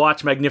Condors,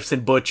 watch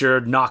Magnificent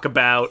Butcher,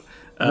 Knockabout,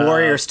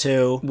 Warriors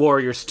 2.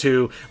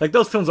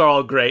 Those films are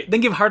all great. Then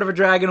give Heart of a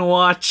Dragon a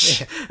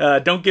watch.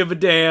 Don't Give a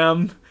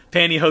Damn.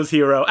 Pantyhose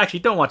Hero. Actually,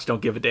 don't watch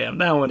Don't Give a Damn.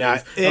 That one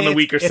is on the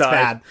weaker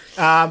side. It's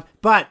bad.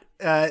 But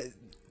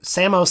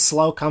Sammo's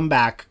slow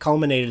comeback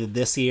culminated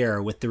this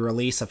year with the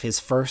release of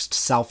his first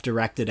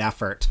self-directed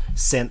effort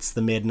since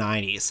the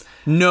mid-90s.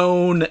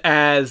 Known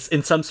as,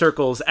 in some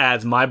circles,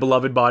 as My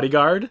Beloved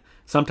Bodyguard.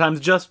 Sometimes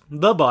just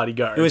The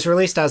Bodyguard. It was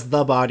released as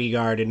The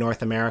Bodyguard in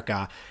North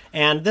America.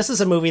 And this is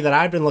a movie that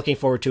I've been looking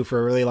forward to for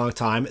a really long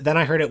time. Then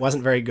I heard it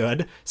wasn't very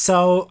good.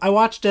 So I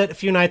watched it a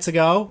few nights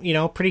ago,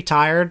 pretty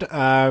tired,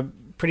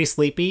 pretty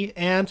sleepy,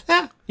 and,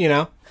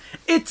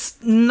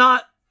 It's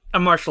not a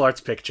martial arts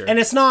picture. And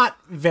it's not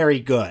very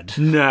good.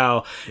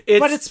 No.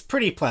 But it's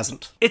pretty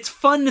pleasant. It's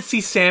fun to see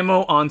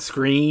Sammo on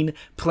screen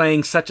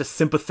playing such a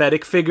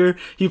sympathetic figure.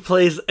 He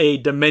plays a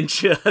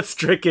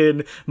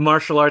dementia-stricken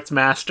martial arts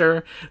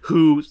master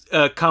who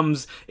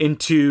comes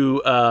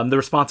into the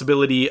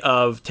responsibility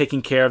of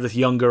taking care of this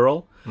young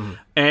girl. Mm-hmm.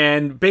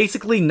 And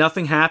basically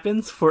nothing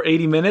happens for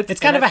 80 minutes. It's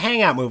kind of a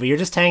hangout movie. You're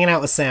just hanging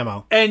out with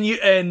Sammo. And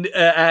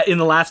in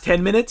the last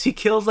 10 minutes, he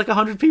kills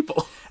 100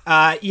 people.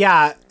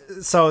 Yeah.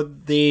 So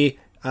the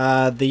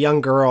young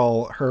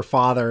girl, her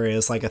father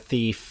is a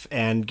thief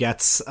and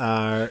gets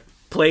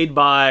played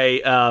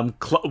by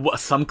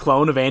some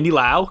clone of Andy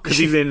Lau, because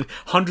he's in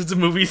hundreds of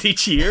movies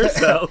each year.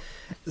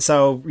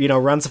 So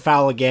runs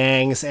afoul of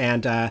gangs,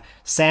 and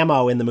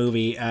Sammo in the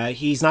movie,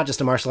 he's not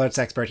just a martial arts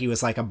expert. He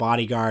was a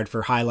bodyguard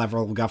for high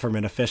level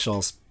government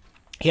officials.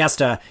 He has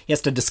to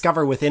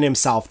discover within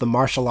himself the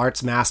martial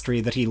arts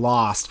mastery that he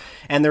lost.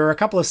 And there are a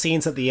couple of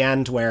scenes at the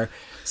end where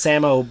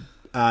Sammo,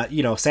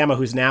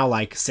 who's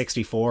now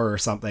 64 or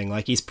something,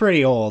 he's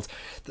pretty old,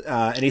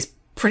 and he's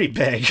pretty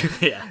big.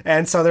 Yeah.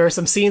 And so there are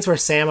some scenes where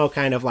Sammo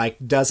kind of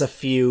does a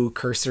few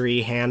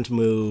cursory hand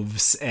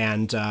moves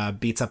and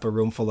beats up a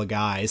room full of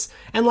guys.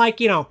 And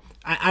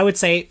I would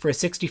say for a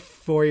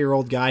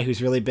 64-year-old guy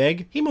who's really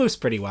big, he moves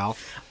pretty well.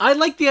 I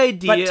like the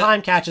idea. But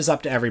time catches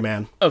up to every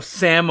man. Of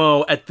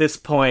Sammo at this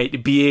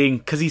point being,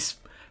 because he's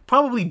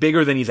probably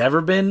bigger than he's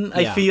ever been,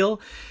 I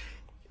feel.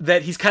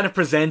 That he's kind of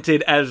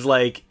presented as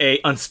a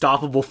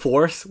unstoppable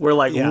force where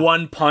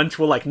one punch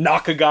will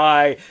knock a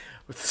guy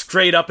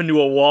straight up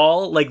into a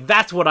wall.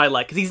 That's what I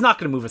like, because he's not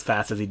going to move as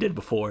fast as he did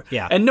before.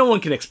 Yeah. And no one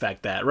can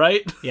expect that,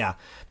 right? Yeah.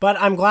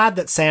 But I'm glad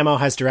that Sammo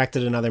has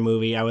directed another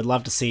movie. I would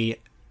love to see...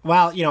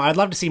 Well, I'd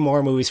love to see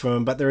more movies from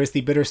him, but there is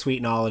the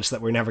bittersweet knowledge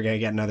that we're never going to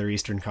get another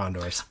Eastern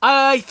Condors.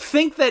 I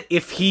think that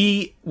if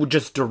he would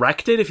just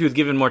direct it, if he was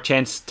given more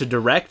chance to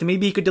direct,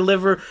 maybe he could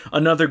deliver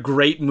another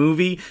great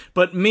movie,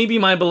 but maybe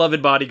My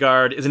Beloved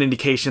Bodyguard is an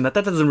indication that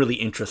doesn't really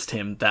interest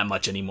him that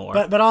much anymore.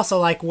 But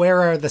also, where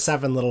are the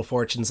Seven Little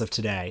Fortunes of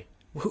today?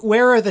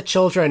 Where are the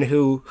children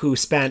who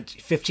spent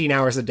 15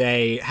 hours a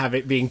day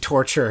being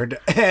tortured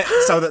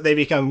so that they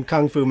become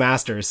kung fu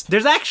masters?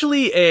 There's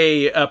actually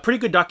a pretty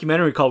good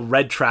documentary called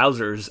Red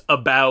Trousers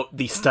about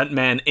the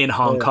stuntman in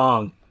Hong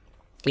Kong.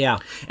 Yeah.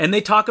 And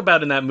they talk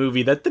about in that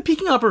movie that the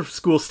Peking Opera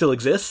School still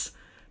exists,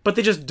 but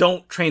they just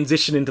don't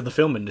transition into the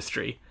film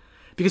industry.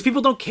 Because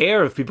people don't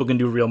care if people can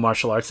do real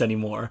martial arts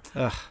anymore.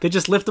 Ugh. They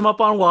just lift them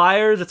up on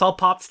wires. It's all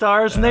pop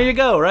stars, and there you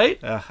go, right?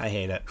 Ugh, I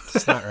hate it.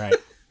 It's not right.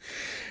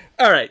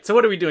 All right, so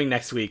what are we doing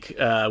next week,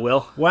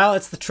 Will? Well,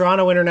 it's the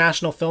Toronto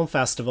International Film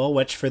Festival,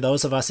 which for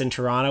those of us in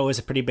Toronto is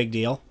a pretty big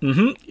deal.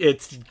 Mm-hmm.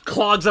 It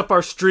clogs up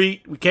our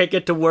street. We can't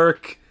get to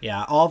work.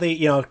 Yeah, all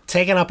the,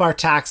 taking up our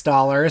tax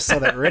dollars so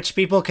that rich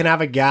people can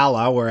have a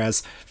gala,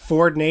 whereas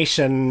Ford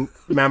Nation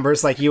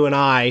members like you and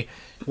I,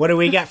 what do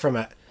we get from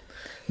it?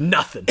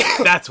 Nothing.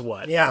 That's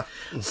what. Yeah.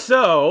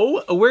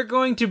 So, we're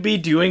going to be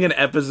doing an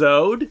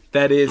episode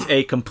that is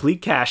a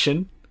complete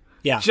cash-in.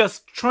 Yeah.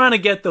 Just trying to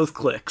get those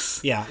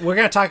clicks. Yeah. We're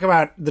going to talk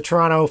about the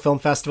Toronto Film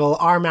Festival,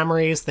 our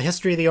memories, the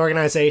history of the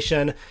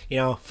organization,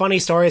 funny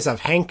stories of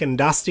Hank and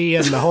Dusty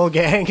and the whole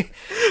gang.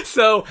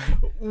 So,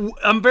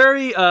 I'm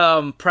very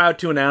proud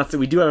to announce that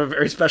we do have a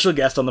very special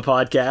guest on the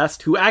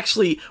podcast who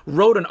actually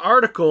wrote an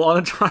article on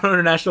the Toronto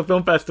International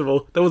Film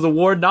Festival that was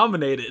award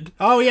nominated.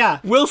 Oh, yeah.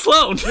 Will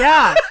Sloan.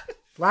 Yeah.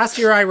 Last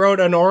year I wrote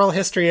an oral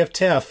history of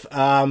TIFF,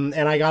 and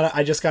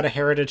I just got a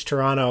Heritage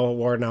Toronto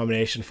Award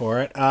nomination for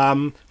it,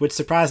 which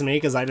surprised me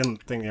because I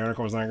didn't think the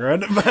article was that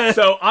good. But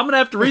so I'm going to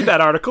have to read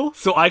that article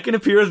so I can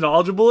appear as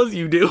knowledgeable as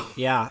you do.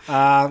 Yeah.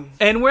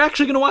 And we're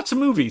actually going to watch some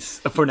movies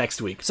for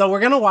next week. So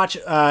we're going to watch,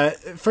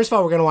 first of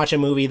all, we're going to watch a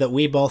movie that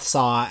we both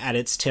saw at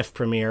its TIFF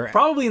premiere.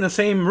 Probably in the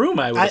same room,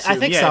 I would assume. I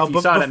think so,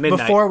 but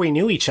before we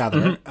knew each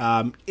other.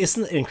 Mm-hmm.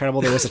 Isn't it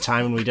incredible there was a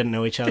time when we didn't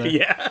know each other?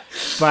 Yeah.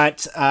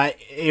 But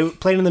it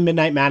played in the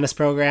Midnight Madness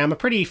program, a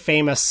pretty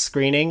famous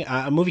screening,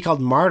 a movie called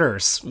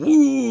Martyrs.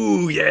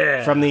 Ooh,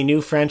 yeah. From the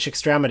New French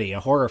Extremity, a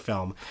horror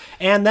film.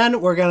 And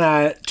then we're going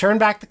to turn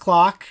back the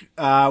clock.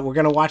 We're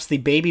going to watch the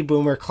baby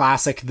boomer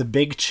classic, The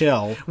Big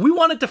Chill. We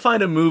wanted to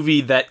find a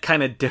movie that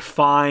kind of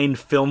defined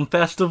film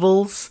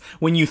festivals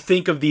when you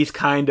think of these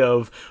kind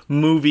of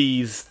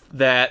movies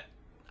that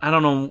I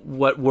don't know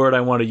what word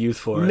I want to use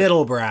for it.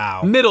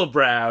 Middlebrow.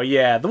 Middlebrow,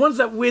 yeah. The ones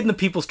that win the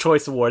People's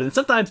Choice Award, and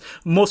sometimes,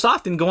 most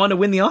often, go on to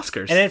win the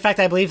Oscars. And in fact,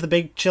 I believe The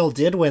Big Chill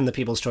did win the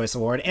People's Choice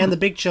Award, and The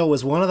Big Chill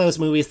was one of those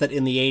movies that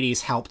in the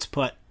 80s helped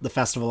put the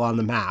festival on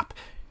the map.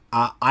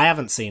 I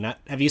haven't seen it.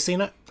 Have you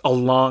seen it? A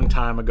long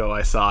time ago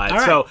I saw it. All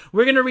right. So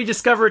we're going to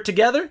rediscover it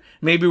together.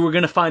 Maybe we're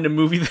going to find a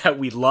movie that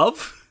we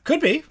love. Could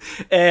be.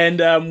 And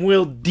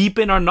we'll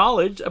deepen our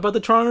knowledge about the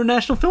Toronto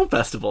International Film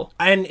Festival.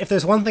 And if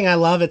there's one thing I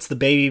love, it's the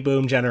baby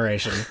boom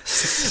generation.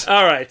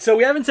 All right. So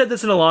we haven't said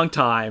this in a long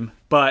time,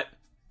 but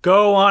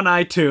go on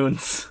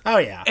iTunes. Oh,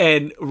 yeah.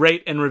 And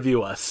rate and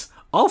review us.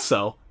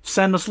 Also,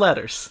 send us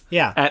letters.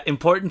 Yeah. At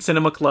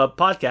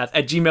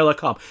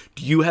importantcinemaclubpodcast@gmail.com.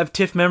 Do you have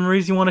TIFF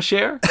memories you want to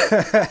share?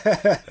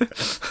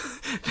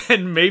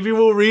 Then maybe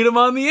we'll read them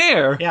on the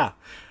air. Yeah.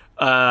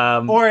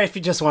 Or if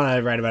you just want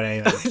to write about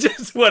anything.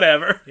 Just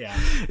whatever. Yeah.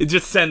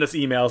 Just send us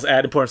emails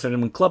at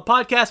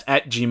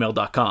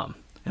importantcinemaclubpodcast@gmail.com.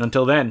 And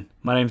until then,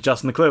 my name's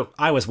Justin the Clue.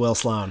 I was Will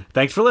Sloan.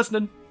 Thanks for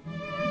listening.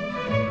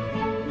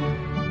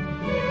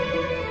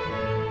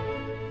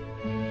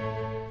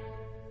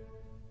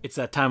 It's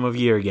that time of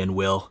year again,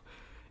 Will.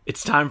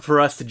 It's time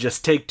for us to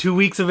just take 2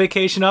 weeks of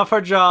vacation off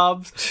our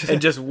jobs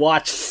and just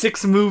watch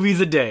 6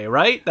 movies a day,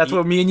 right? That's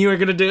what me and you are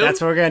going to do?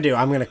 That's what we're going to do.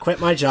 I'm going to quit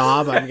my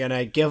job. I'm going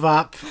to give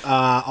up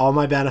all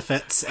my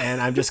benefits, and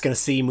I'm just going to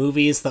see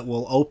movies that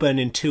will open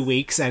in 2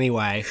 weeks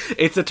anyway.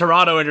 It's the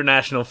Toronto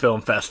International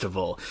Film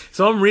Festival.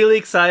 So I'm really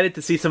excited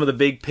to see some of the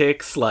big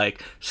picks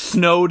like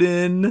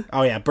Snowden.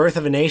 Oh, yeah. Birth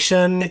of a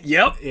Nation.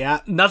 Yep. Yeah.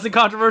 Nothing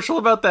controversial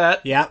about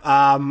that. Yeah.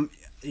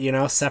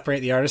 Separate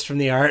the artist from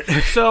the art.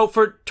 So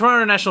for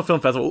Toronto International Film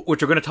Festival,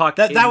 which we're going to talk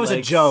that was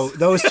a joke.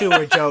 Those two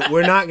were a joke.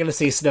 We're not going to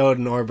see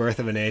Snowden or Birth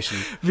of a Nation.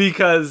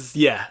 Because,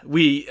 yeah,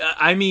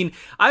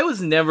 I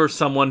was never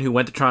someone who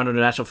went to Toronto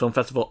International Film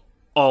Festival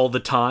all the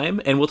time,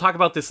 and we'll talk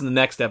about this in the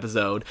next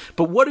episode.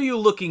 But what are you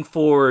looking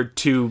forward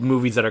to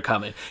movies that are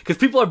coming? Because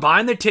people are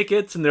buying their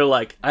tickets, and they're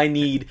like, I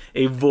need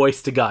a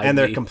voice to guide me. And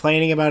they're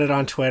complaining about it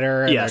on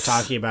Twitter, and yes. They're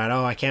talking about,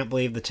 I can't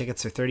believe the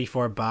tickets are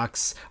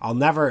 $34.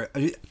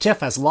 TIFF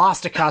has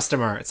lost a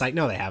customer. It's like,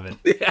 no, they haven't.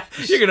 Yeah,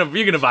 you're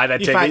gonna buy that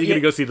ticket. You're gonna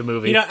go see the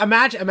movie.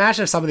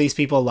 Imagine if some of these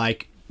people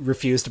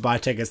refused to buy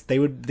tickets. They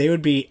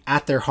would be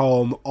at their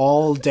home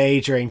all day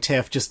during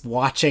TIFF just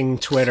watching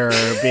Twitter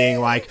being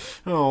like,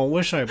 oh,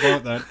 wish I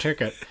bought that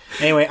ticket.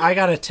 Anyway, I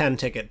got a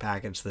 10-ticket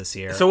package this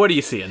year. So what are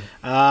you seeing?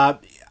 I'm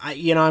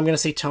going to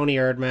see Tony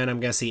Erdmann. I'm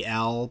going to see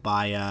Elle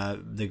by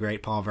the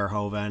great Paul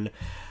Verhoeven.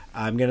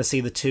 I'm going to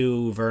see the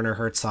 2 Werner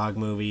Herzog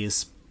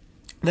movies.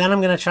 Then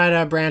I'm going to try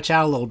to branch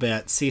out a little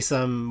bit, see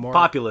some more...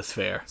 Populous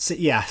fare.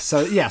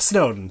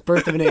 Snowden,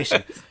 Birth of a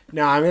Nation.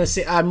 No, I'm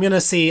going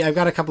to see, I've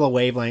got a couple of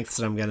wavelengths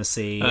that I'm going to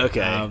see.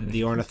 Okay.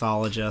 The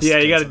Ornithologist. Yeah,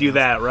 you got to do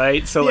that,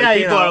 right? So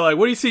people are like,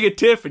 what do you see at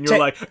TIFF? And you're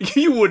like,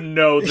 you wouldn't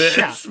know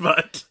this,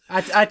 but...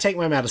 I take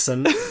my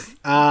medicine.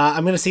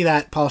 I'm going to see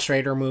that Paul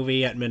Schrader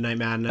movie at Midnight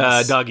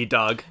Madness. Dog Eat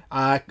Dog.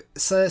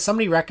 So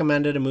somebody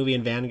recommended a movie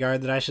in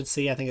Vanguard that I should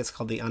see. I think it's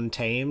called The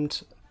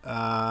Untamed.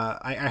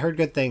 I heard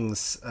good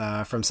things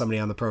from somebody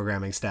on the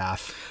programming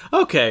staff.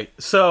 Okay,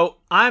 so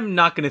I'm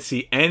not going to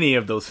see any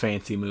of those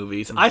fancy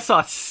movies. I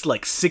saw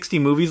like 60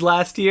 movies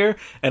last year,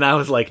 and I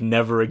was like,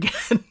 never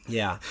again.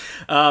 Yeah.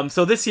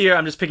 So this year,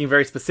 I'm just picking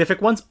very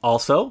specific ones.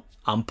 Also,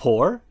 I'm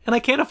poor, and I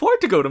can't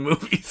afford to go to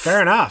movies.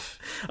 Fair enough.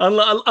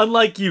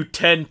 Unlike you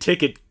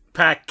 10-ticket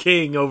pack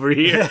king over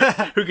here,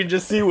 who can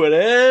just see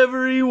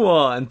whatever he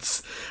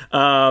wants.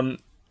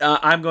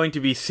 I'm going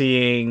to be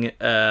seeing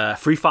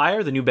Free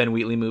Fire, the new Ben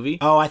Wheatley movie.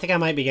 Oh, I think I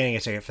might be getting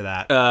a ticket for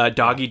that.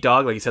 Dog Eat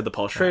Dog, like you said, the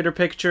Paul Schrader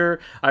picture.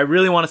 I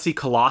really want to see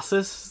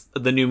Colossus,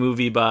 the new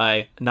movie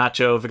by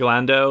Nacho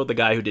Vigilando, the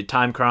guy who did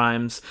Time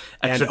Crimes,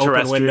 And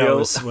Extraterrestrial. Open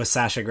Windows with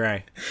Sasha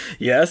Grey.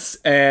 Yes,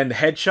 and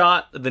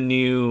Headshot, the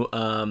new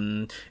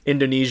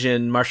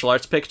Indonesian martial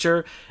arts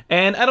picture.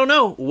 And I don't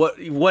know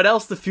what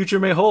else the future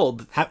may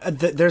hold.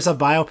 There's a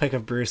biopic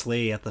of Bruce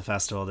Lee at the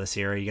festival this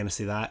year. Are you going to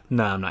see that?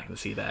 No, I'm not going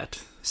to see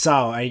that. So,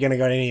 are you going to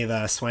go to any of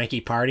the swanky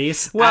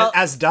parties? Well,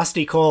 as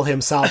Dusty Cole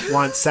himself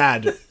once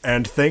said,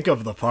 and think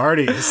of the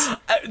parties.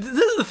 This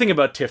is the thing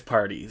about TIFF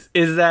parties,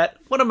 is that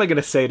what am I going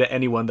to say to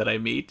anyone that I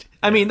meet?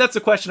 I mean, that's a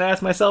question I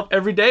ask myself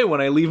every day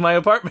when I leave my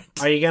apartment.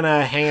 Are you going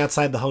to hang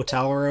outside the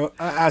hotel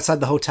outside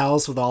the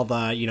hotels with all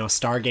the,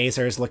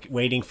 stargazers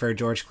waiting for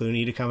George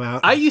Clooney to come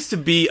out? I used to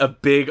be a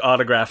big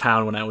autograph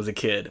hound when I was a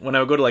kid. When I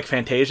would go to like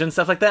Fantasia and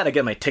stuff like that, I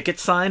get my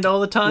tickets signed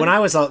all the time. When I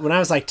was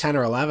like 10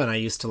 or 11, I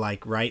used to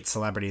like write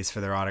celebrities for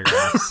their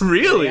autographs.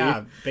 Really?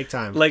 Yeah, big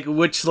time. Like,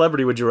 which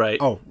celebrity would you write?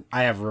 Oh,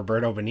 I have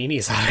Roberto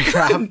Benigni's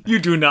autograph. You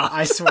do not.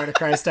 I swear to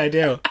Christ, I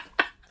do.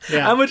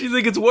 Yeah. How much do you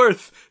think it's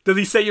worth? Does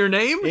he say your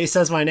name? He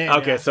says my name.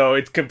 Okay, yeah. so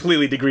it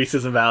completely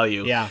decreases in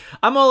value. Yeah.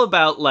 I'm all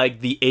about,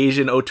 like, the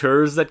Asian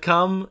auteurs that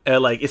come,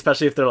 like,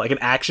 especially if they're, like, an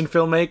action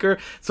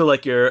filmmaker. So,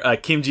 like, your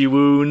Kim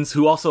Ji-woons,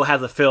 who also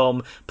has a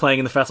film playing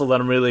in the festival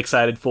that I'm really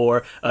excited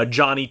for.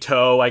 Johnny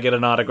To, I get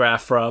an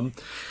autograph from.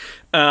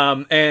 The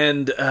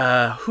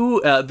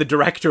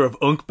director of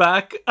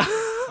Unkback,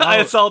 I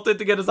assaulted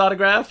to get his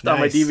autograph on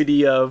my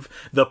DVD of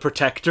The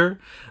Protector.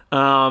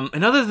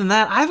 And other than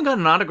that, I haven't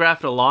gotten an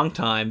autograph in a long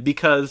time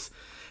because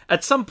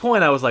at some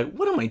point I was like,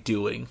 what am I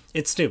doing?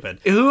 It's stupid.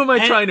 Who am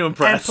I trying to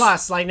impress? And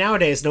plus, like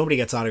nowadays, nobody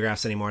gets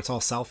autographs anymore. It's all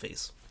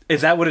selfies.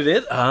 Is that what it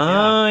is?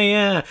 Oh,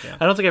 yeah.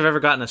 I don't think I've ever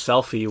gotten a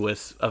selfie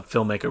with a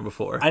filmmaker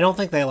before. I don't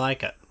think they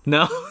like it.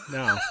 No?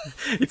 No.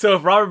 So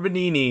if Robert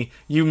Benigni,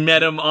 you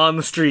met him on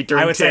the street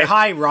during I would say, TIFF,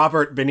 hi,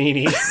 Robert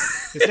Benigni.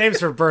 His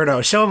name's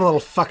Roberto. Show him a little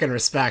fucking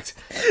respect.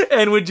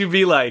 and would you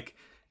be like,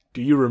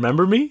 do you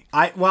remember me?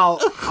 I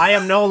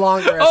am no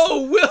longer...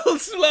 Oh, Will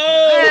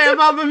Sloan! Hey,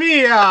 Mamma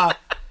Mia!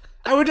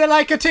 I would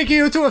like to take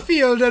you to a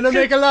field and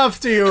make a love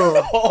to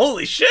you.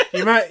 Holy shit!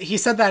 He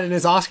said that in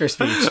his Oscar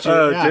speech.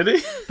 Oh, did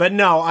he? But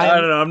no, I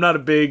don't know. I'm not a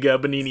big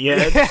Benigni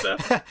head. So.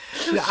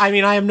 I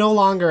mean, I am no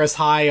longer as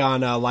high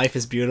on Life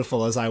is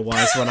Beautiful as I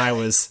was when I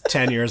was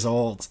 10 years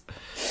old.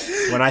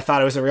 When I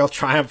thought it was a real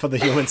triumph of the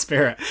human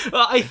spirit.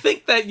 Well, I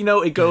think that,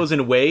 it goes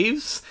in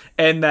waves,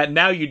 and that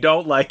now you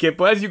don't like it,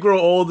 but as you grow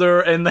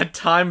older and that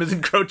time is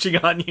encroaching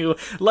on you,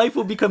 life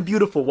will become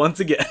beautiful once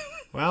again.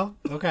 Well,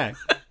 okay.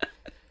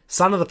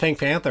 Son of the Pink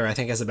Panther, I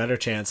think, has a better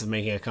chance of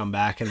making a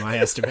comeback in my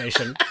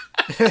estimation.